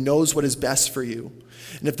heart, that He knows what is best for you?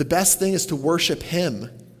 And if the best thing is to worship Him,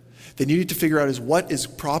 then you need to figure out what is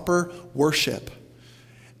proper worship.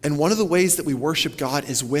 And one of the ways that we worship God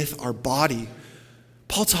is with our body.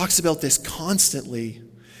 Paul talks about this constantly.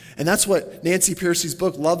 And that's what Nancy Pearcey's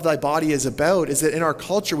book, Love Thy Body, is about, is that in our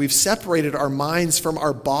culture, we've separated our minds from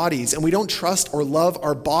our bodies, and we don't trust or love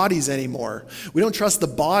our bodies anymore. We don't trust the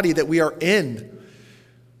body that we are in.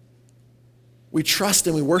 We trust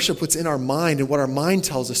and we worship what's in our mind and what our mind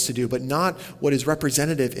tells us to do, but not what is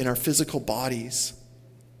representative in our physical bodies.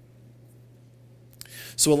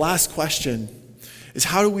 So a last question is,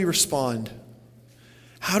 how do we respond?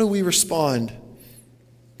 How do we respond?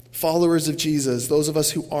 Followers of Jesus, those of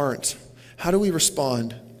us who aren't, how do we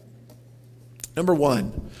respond? Number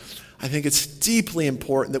one, I think it's deeply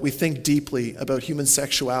important that we think deeply about human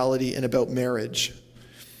sexuality and about marriage.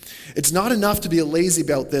 It's not enough to be lazy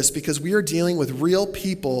about this because we are dealing with real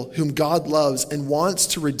people whom God loves and wants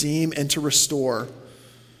to redeem and to restore.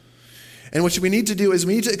 And what we need to do is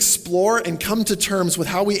we need to explore and come to terms with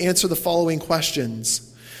how we answer the following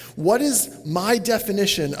questions. What is my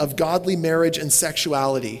definition of godly marriage and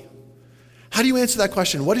sexuality? How do you answer that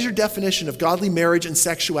question? What is your definition of godly marriage and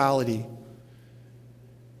sexuality?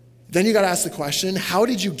 Then you got to ask the question, how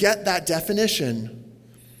did you get that definition?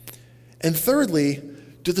 And thirdly,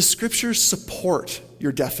 do the scriptures support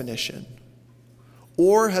your definition?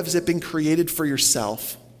 Or has it been created for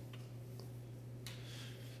yourself?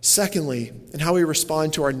 Secondly, in how we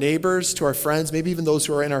respond to our neighbors, to our friends, maybe even those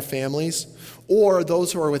who are in our families, or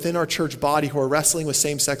those who are within our church body who are wrestling with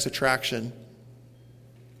same-sex attraction.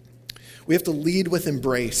 We have to lead with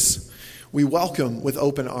embrace. We welcome with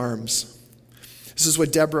open arms. This is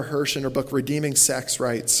what Deborah Hirsch in her book Redeeming Sex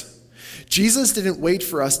writes. Jesus didn't wait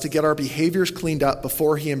for us to get our behaviors cleaned up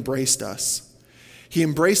before He embraced us. He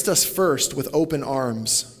embraced us first with open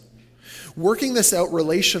arms. Working this out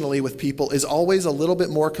relationally with people is always a little bit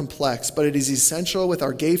more complex, but it is essential with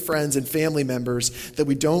our gay friends and family members that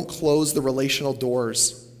we don't close the relational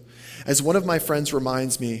doors. As one of my friends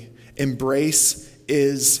reminds me, embrace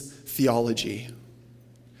is theology.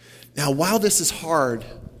 Now, while this is hard,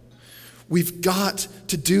 we've got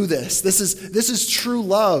to do this. This is true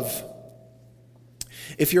love.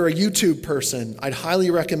 If you're a YouTube person, I'd highly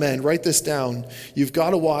recommend, write this down. You've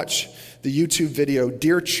got to watch the YouTube video,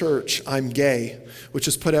 Dear Church, I'm Gay, which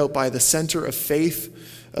is put out by the Center of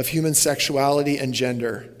Faith of Human Sexuality and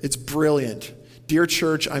Gender. It's brilliant. Dear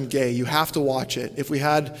Church, I'm Gay. You have to watch it. If we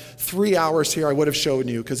had 3 hours here, I would have shown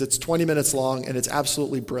you because it's 20 minutes long and it's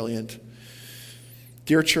absolutely brilliant.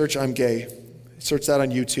 Dear Church, I'm Gay. Search that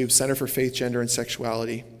on YouTube, Center for Faith, Gender, and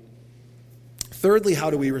Sexuality. Thirdly, how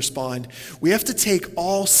do we respond? We have to take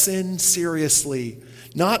all sin seriously,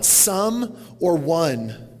 not some or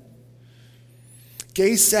one.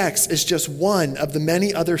 Gay sex is just one of the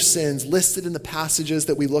many other sins listed in the passages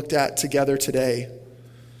that we looked at together today.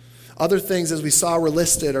 Other things, as we saw, were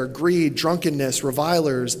listed are greed, drunkenness,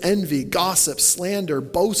 revilers, envy, gossip, slander,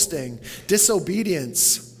 boasting,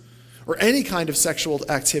 disobedience, or any kind of sexual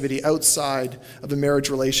activity outside of a marriage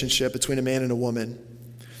relationship between a man and a woman.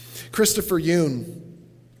 Christopher Yoon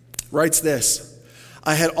writes this: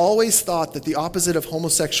 I had always thought that the opposite of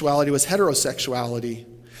homosexuality was heterosexuality,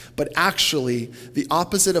 but actually the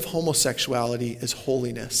opposite of homosexuality is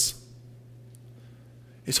holiness.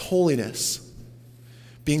 Is holiness.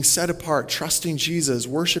 Being set apart, trusting Jesus,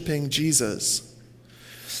 worshiping Jesus.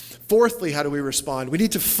 Fourthly, how do we respond? We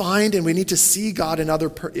need to find and we need to see God in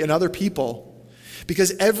other people.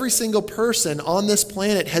 Because every single person on this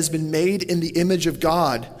planet has been made in the image of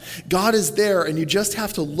God. God is there, and you just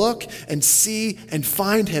have to look and see and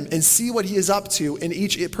find him and see what he is up to in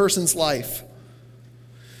each person's life.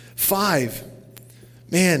 5,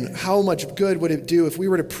 man, how much good would it do if we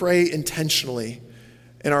were to pray intentionally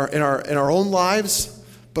in our own lives,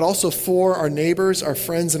 but also for our neighbors, our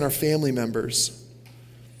friends, and our family members.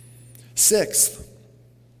 6th,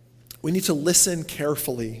 we need to listen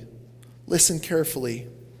carefully. Listen carefully.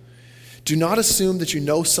 Do not assume that you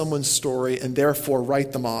know someone's story and therefore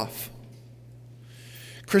write them off.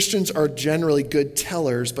 Christians are generally good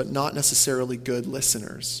tellers, but not necessarily good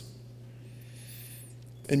listeners.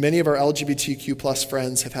 And many of our LGBTQ plus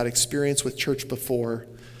friends have had experience with church before,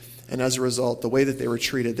 and as a result, the way that they were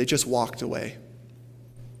treated, they just walked away.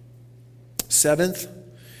 7th,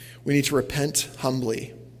 we need to repent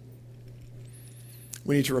humbly.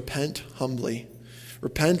 We need to repent humbly.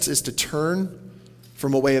 Repent is to turn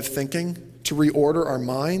from a way of thinking, to reorder our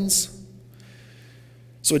minds.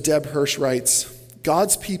 So Deb Hirsch writes,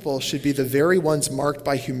 God's people should be the very ones marked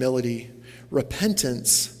by humility,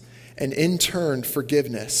 repentance, and in turn,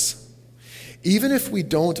 forgiveness. Even if we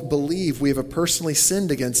don't believe we have personally sinned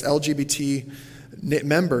against LGBT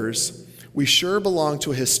members, we sure belong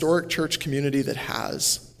to a historic church community that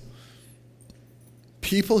has.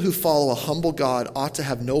 People who follow a humble God ought to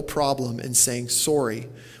have no problem in saying sorry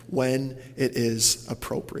when it is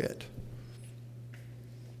appropriate.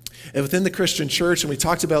 And within the Christian church, and we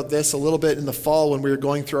talked about this a little bit in the fall when we were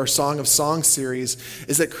going through our Song of Songs series,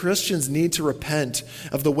 is that Christians need to repent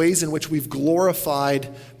of the ways in which we've glorified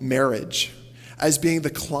marriage as being the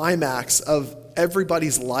climax of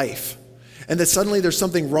everybody's life. And that suddenly there's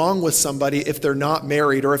something wrong with somebody if they're not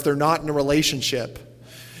married or if they're not in a relationship.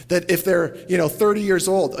 That if they're, 30 years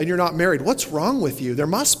old and you're not married, what's wrong with you? There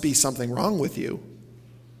must be something wrong with you.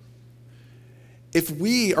 If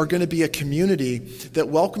we are going to be a community that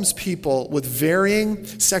welcomes people with varying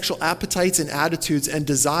sexual appetites and attitudes and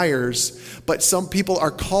desires, but some people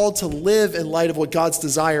are called to live in light of what God's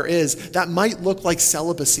desire is, that might look like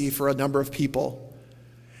celibacy for a number of people.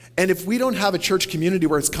 And if we don't have a church community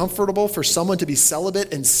where it's comfortable for someone to be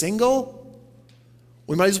celibate and single,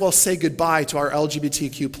 we might as well say goodbye to our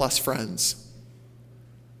LGBTQ plus friends.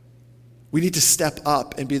 We need to step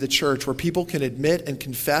up and be the church where people can admit and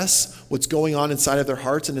confess what's going on inside of their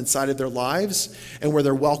hearts and inside of their lives, and where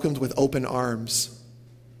they're welcomed with open arms.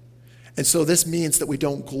 And so this means that we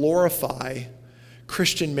don't glorify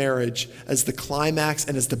Christian marriage as the climax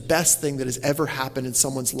and as the best thing that has ever happened in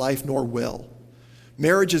someone's life, nor will.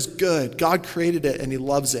 Marriage is good. God created it and he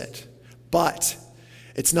loves it. But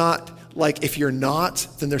it's not like if you're not,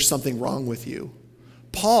 then there's something wrong with you.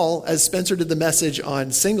 Paul, as Spencer did the message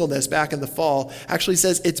on singleness back in the fall, actually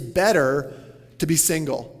says it's better to be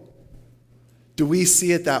single. Do we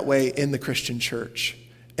see it that way in the Christian church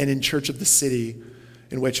and in Church of the City,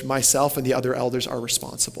 in which myself and the other elders are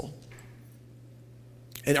responsible?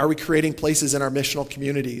 And are we creating places in our missional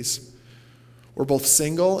communities where both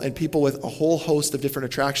single and people with a whole host of different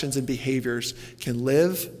attractions and behaviors can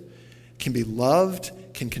live, can be loved,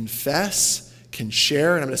 can confess, can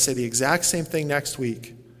share, and I'm going to say the exact same thing next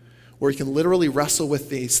week, where we can literally wrestle with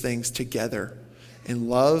these things together in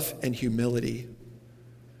love and humility.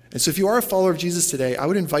 And so if you are a follower of Jesus today, I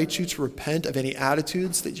would invite you to repent of any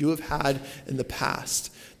attitudes that you have had in the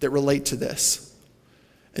past that relate to this,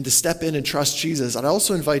 and to step in and trust Jesus. I'd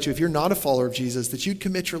also invite you, if you're not a follower of Jesus, that you'd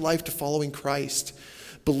commit your life to following Christ,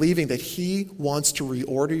 believing that he wants to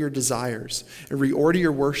reorder your desires and reorder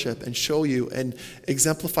your worship and show you and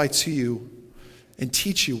exemplify to you and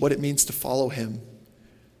teach you what it means to follow him,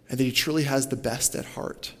 and that he truly has the best at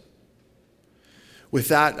heart. With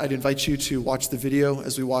that, I'd invite you to watch the video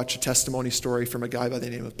as we watch a testimony story from a guy by the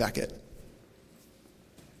name of Beckett.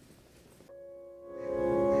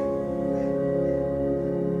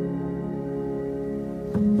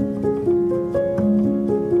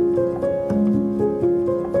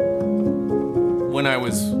 When I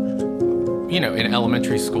was, in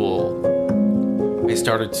elementary school, I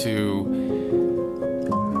started to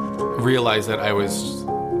realize that I was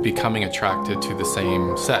becoming attracted to the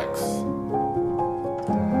same sex.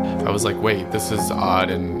 I was like, wait, this is odd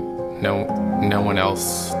and no one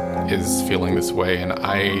else is feeling this way, and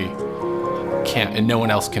I can't, and no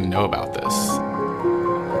one else can know about this.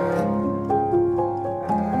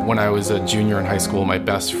 When I was a junior in high school, my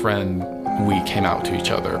best friend, we came out to each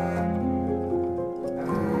other.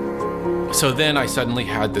 So then I suddenly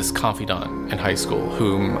had this confidant in high school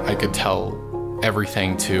whom I could tell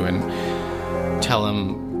everything to and tell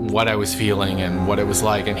him what I was feeling and what it was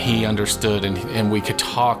like, and he understood, and we could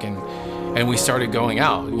talk, and we started going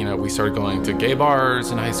out. You know, we started going to gay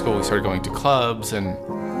bars in high school, we started going to clubs, and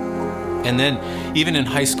then even in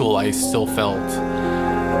high school I still felt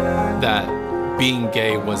that being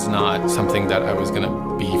gay was not something that I was going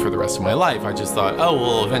to be for the rest of my life. I just thought, oh,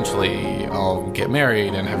 well, eventually I'll get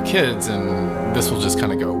married and have kids and this will just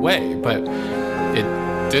kind of go away. But it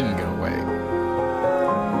didn't go away.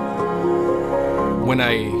 When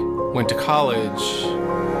I went to college,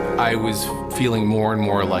 I was feeling more and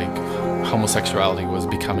more like homosexuality was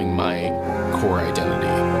becoming my core identity.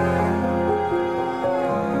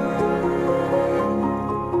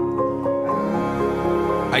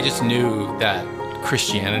 I just knew that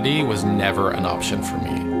Christianity was never an option for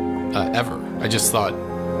me, ever. I just thought,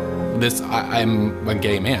 I'm a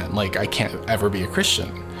gay man. Like, I can't ever be a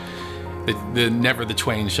Christian. Never the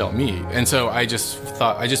twain shall meet. And so I just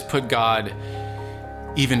thought, I just put God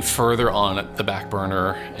even further on the back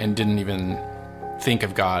burner and didn't even think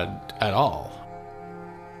of God at all.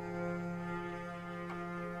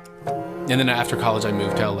 And then after college, I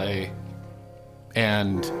moved to LA,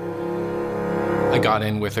 and I got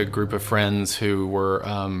in with a group of friends who were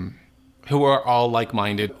all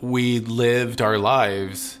like-minded. We lived our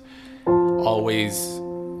lives always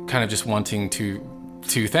kind of just wanting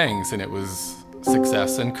two things, and it was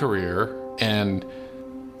success and career, and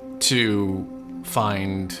to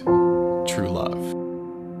find true love.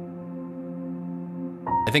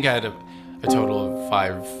 I think I had a total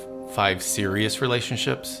of five serious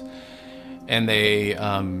relationships, and they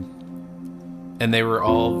were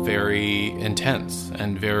all very intense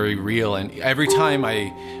and very real. And every time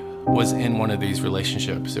I was in one of these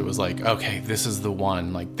relationships, it was like, okay, this is the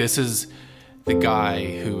one. Like, this is the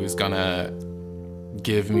guy who is gonna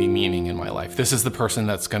give me meaning in my life. This is the person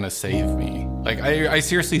that's gonna save me. Like, I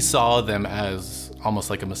seriously saw them as almost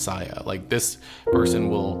like a messiah. Like, this person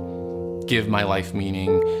will give my life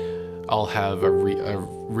meaning. I'll have a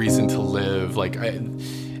reason to live. Like,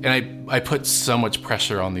 I put so much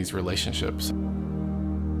pressure on these relationships.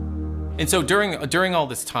 And so during all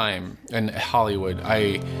this time in Hollywood,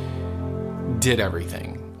 I did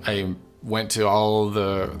everything. I went to all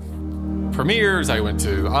the premieres, I went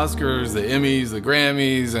to the Oscars, the Emmys, the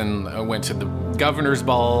Grammys, and I went to the Governor's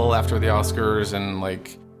Ball after the Oscars, and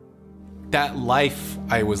like, that life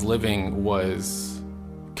I was living was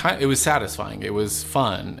it was satisfying, it was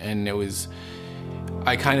fun, and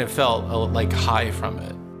I kind of felt like high from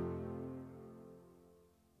it.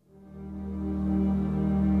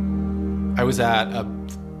 I was at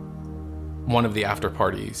one of the after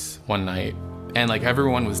parties one night, and like,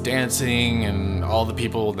 everyone was dancing, and all the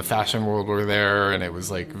people in the fashion world were there, and it was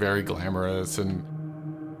like very glamorous, and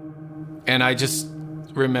I just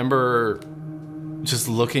remember just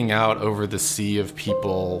looking out over the sea of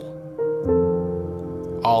people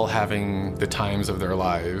all having the times of their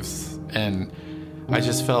lives, and I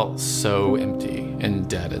just felt so empty and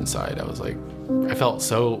dead inside. I felt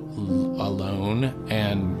so alone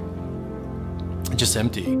and just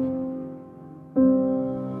empty.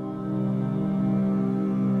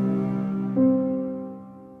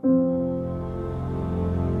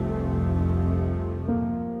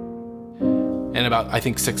 And about, I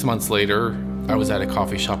think 6 months later, I was at a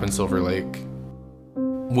coffee shop in Silver Lake.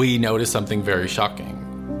 We noticed something very shocking.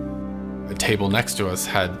 The table next to us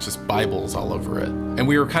had just Bibles all over it. And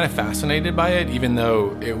we were kind of fascinated by it, even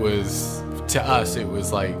though it was, to us, it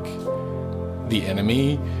was like the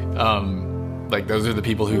enemy. Like, those are the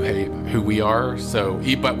people who hate who we are.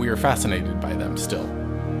 But we were fascinated by them still.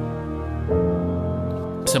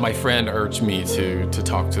 So my friend urged me to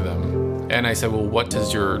talk to them. And I said, well, what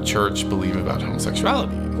does your church believe about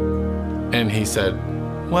homosexuality? And he said,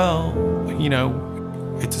 well, you know,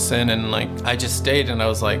 it's a sin. And like, I just stayed, and I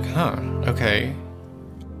was like, huh, okay.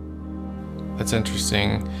 That's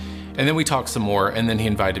interesting. And then we talked some more, and then he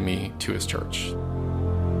invited me to his church.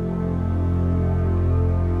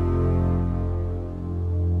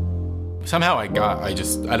 Somehow I got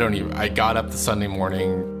up the Sunday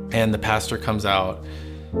morning, and the pastor comes out,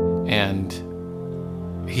 and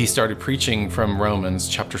he started preaching from Romans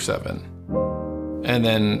chapter 7. And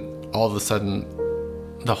then all of a sudden,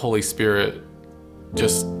 the Holy Spirit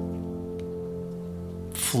just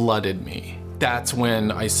flooded me. That's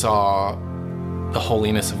when I saw the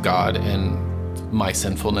holiness of God and my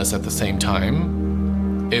sinfulness at the same time.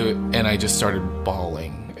 And I just started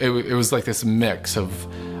bawling. It was like this mix of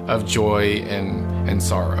joy and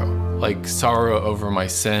sorrow. Like sorrow over my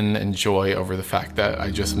sin and joy over the fact that I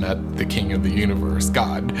just met the King of the universe,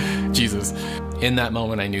 God, Jesus. In that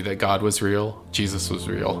moment, I knew that God was real, Jesus was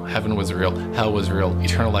real, heaven was real, hell was real,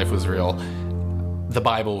 eternal life was real, the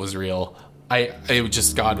Bible was real.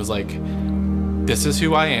 God was like, this is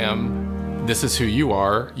who I am, this is who you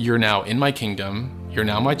are, you're now in my kingdom, you're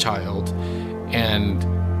now my child, and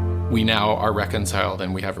we now are reconciled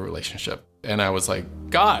and we have a relationship. And I was like,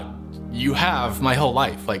 God, you have my whole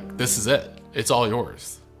life. Like, this is it. It's all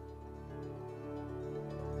yours.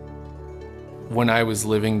 When I was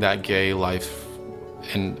living that gay life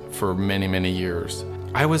and for many, many years,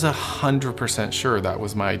 I was 100% sure that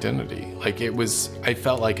was my identity. Like I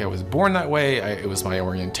felt like I was born that way. It was my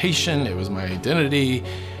orientation. It was my identity.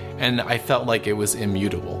 And I felt like it was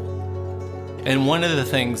immutable. And one of the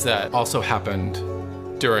things that also happened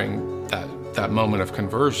during that moment of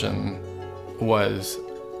conversion was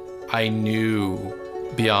I knew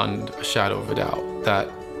beyond a shadow of a doubt that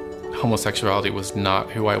homosexuality was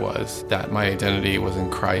not who I was, that my identity was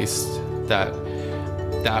in Christ, that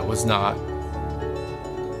was not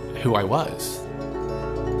who I was.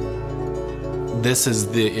 This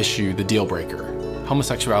is the issue, the deal breaker.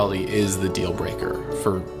 Homosexuality is the deal breaker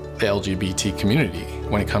for the LGBT community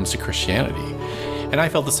when it comes to Christianity. And I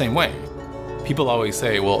felt the same way. People always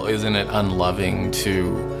say, well, isn't it unloving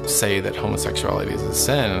to say that homosexuality is a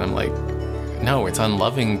sin? And I'm like, no, it's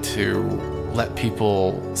unloving to let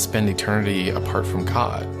people spend eternity apart from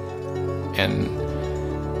God. And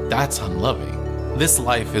that's unloving. This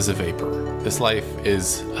life is a vapor. This life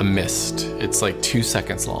is a mist. It's like 2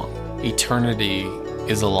 seconds long. Eternity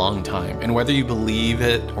is a long time. And whether you believe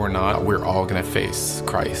it or not, we're all going to face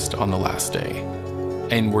Christ on the last day.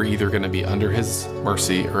 And we're either going to be under his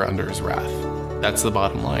mercy or under his wrath. That's the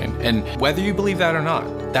bottom line. And whether you believe that or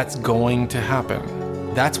not, that's going to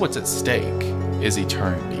happen. That's what's at stake, is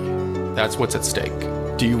eternity. That's what's at stake.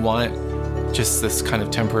 Do you want just this kind of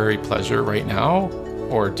temporary pleasure right now?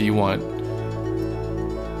 Or do you want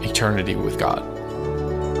eternity with God?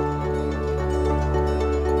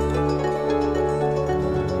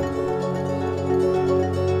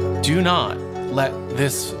 Do not let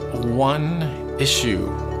this one issue,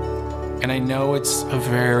 and I know it's a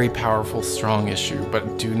very powerful, strong issue,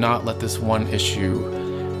 but do not let this one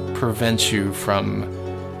issue prevent you from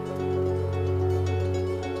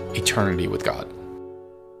eternity with God.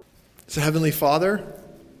 So, Heavenly Father,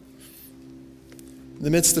 in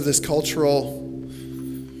the midst of this cultural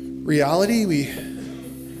reality, we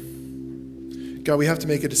have to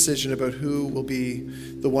make a decision about who will be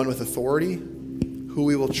the one with authority, who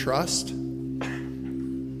we will trust.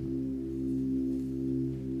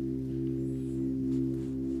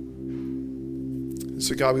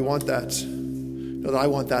 So God, we want that. No, I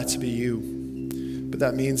want that to be you. But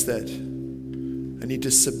that means that I need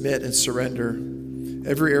to submit and surrender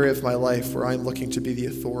every area of my life where I'm looking to be the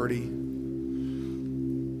authority,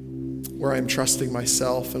 where I'm trusting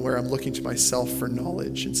myself and where I'm looking to myself for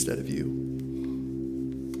knowledge instead of you.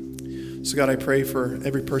 So God, I pray for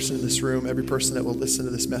every person in this room, every person that will listen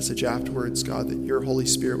to this message afterwards, God, that your Holy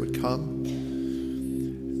Spirit would come,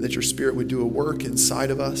 and that your Spirit would do a work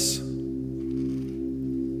inside of us.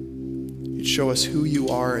 You'd show us who you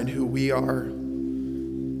are and who we are,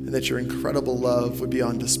 and that your incredible love would be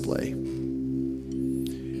on display.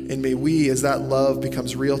 And may we, as that love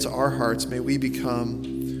becomes real to our hearts, may we become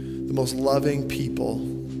the most loving people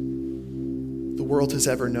the world has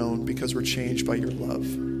ever known because we're changed by your love.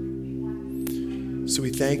 So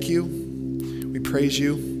we thank you, we praise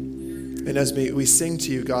you, and as we sing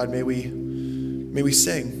to you, God, may we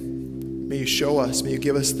sing. May you show us, may you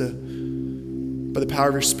give us by the power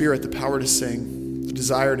of your Spirit, the power to sing, the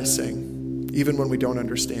desire to sing, even when we don't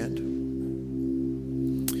understand.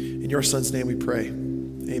 In your Son's name we pray,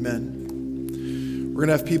 amen. We're going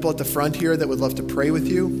to have people at the front here that would love to pray with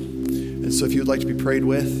you. And so if you would like to be prayed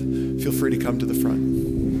with, feel free to come to the front.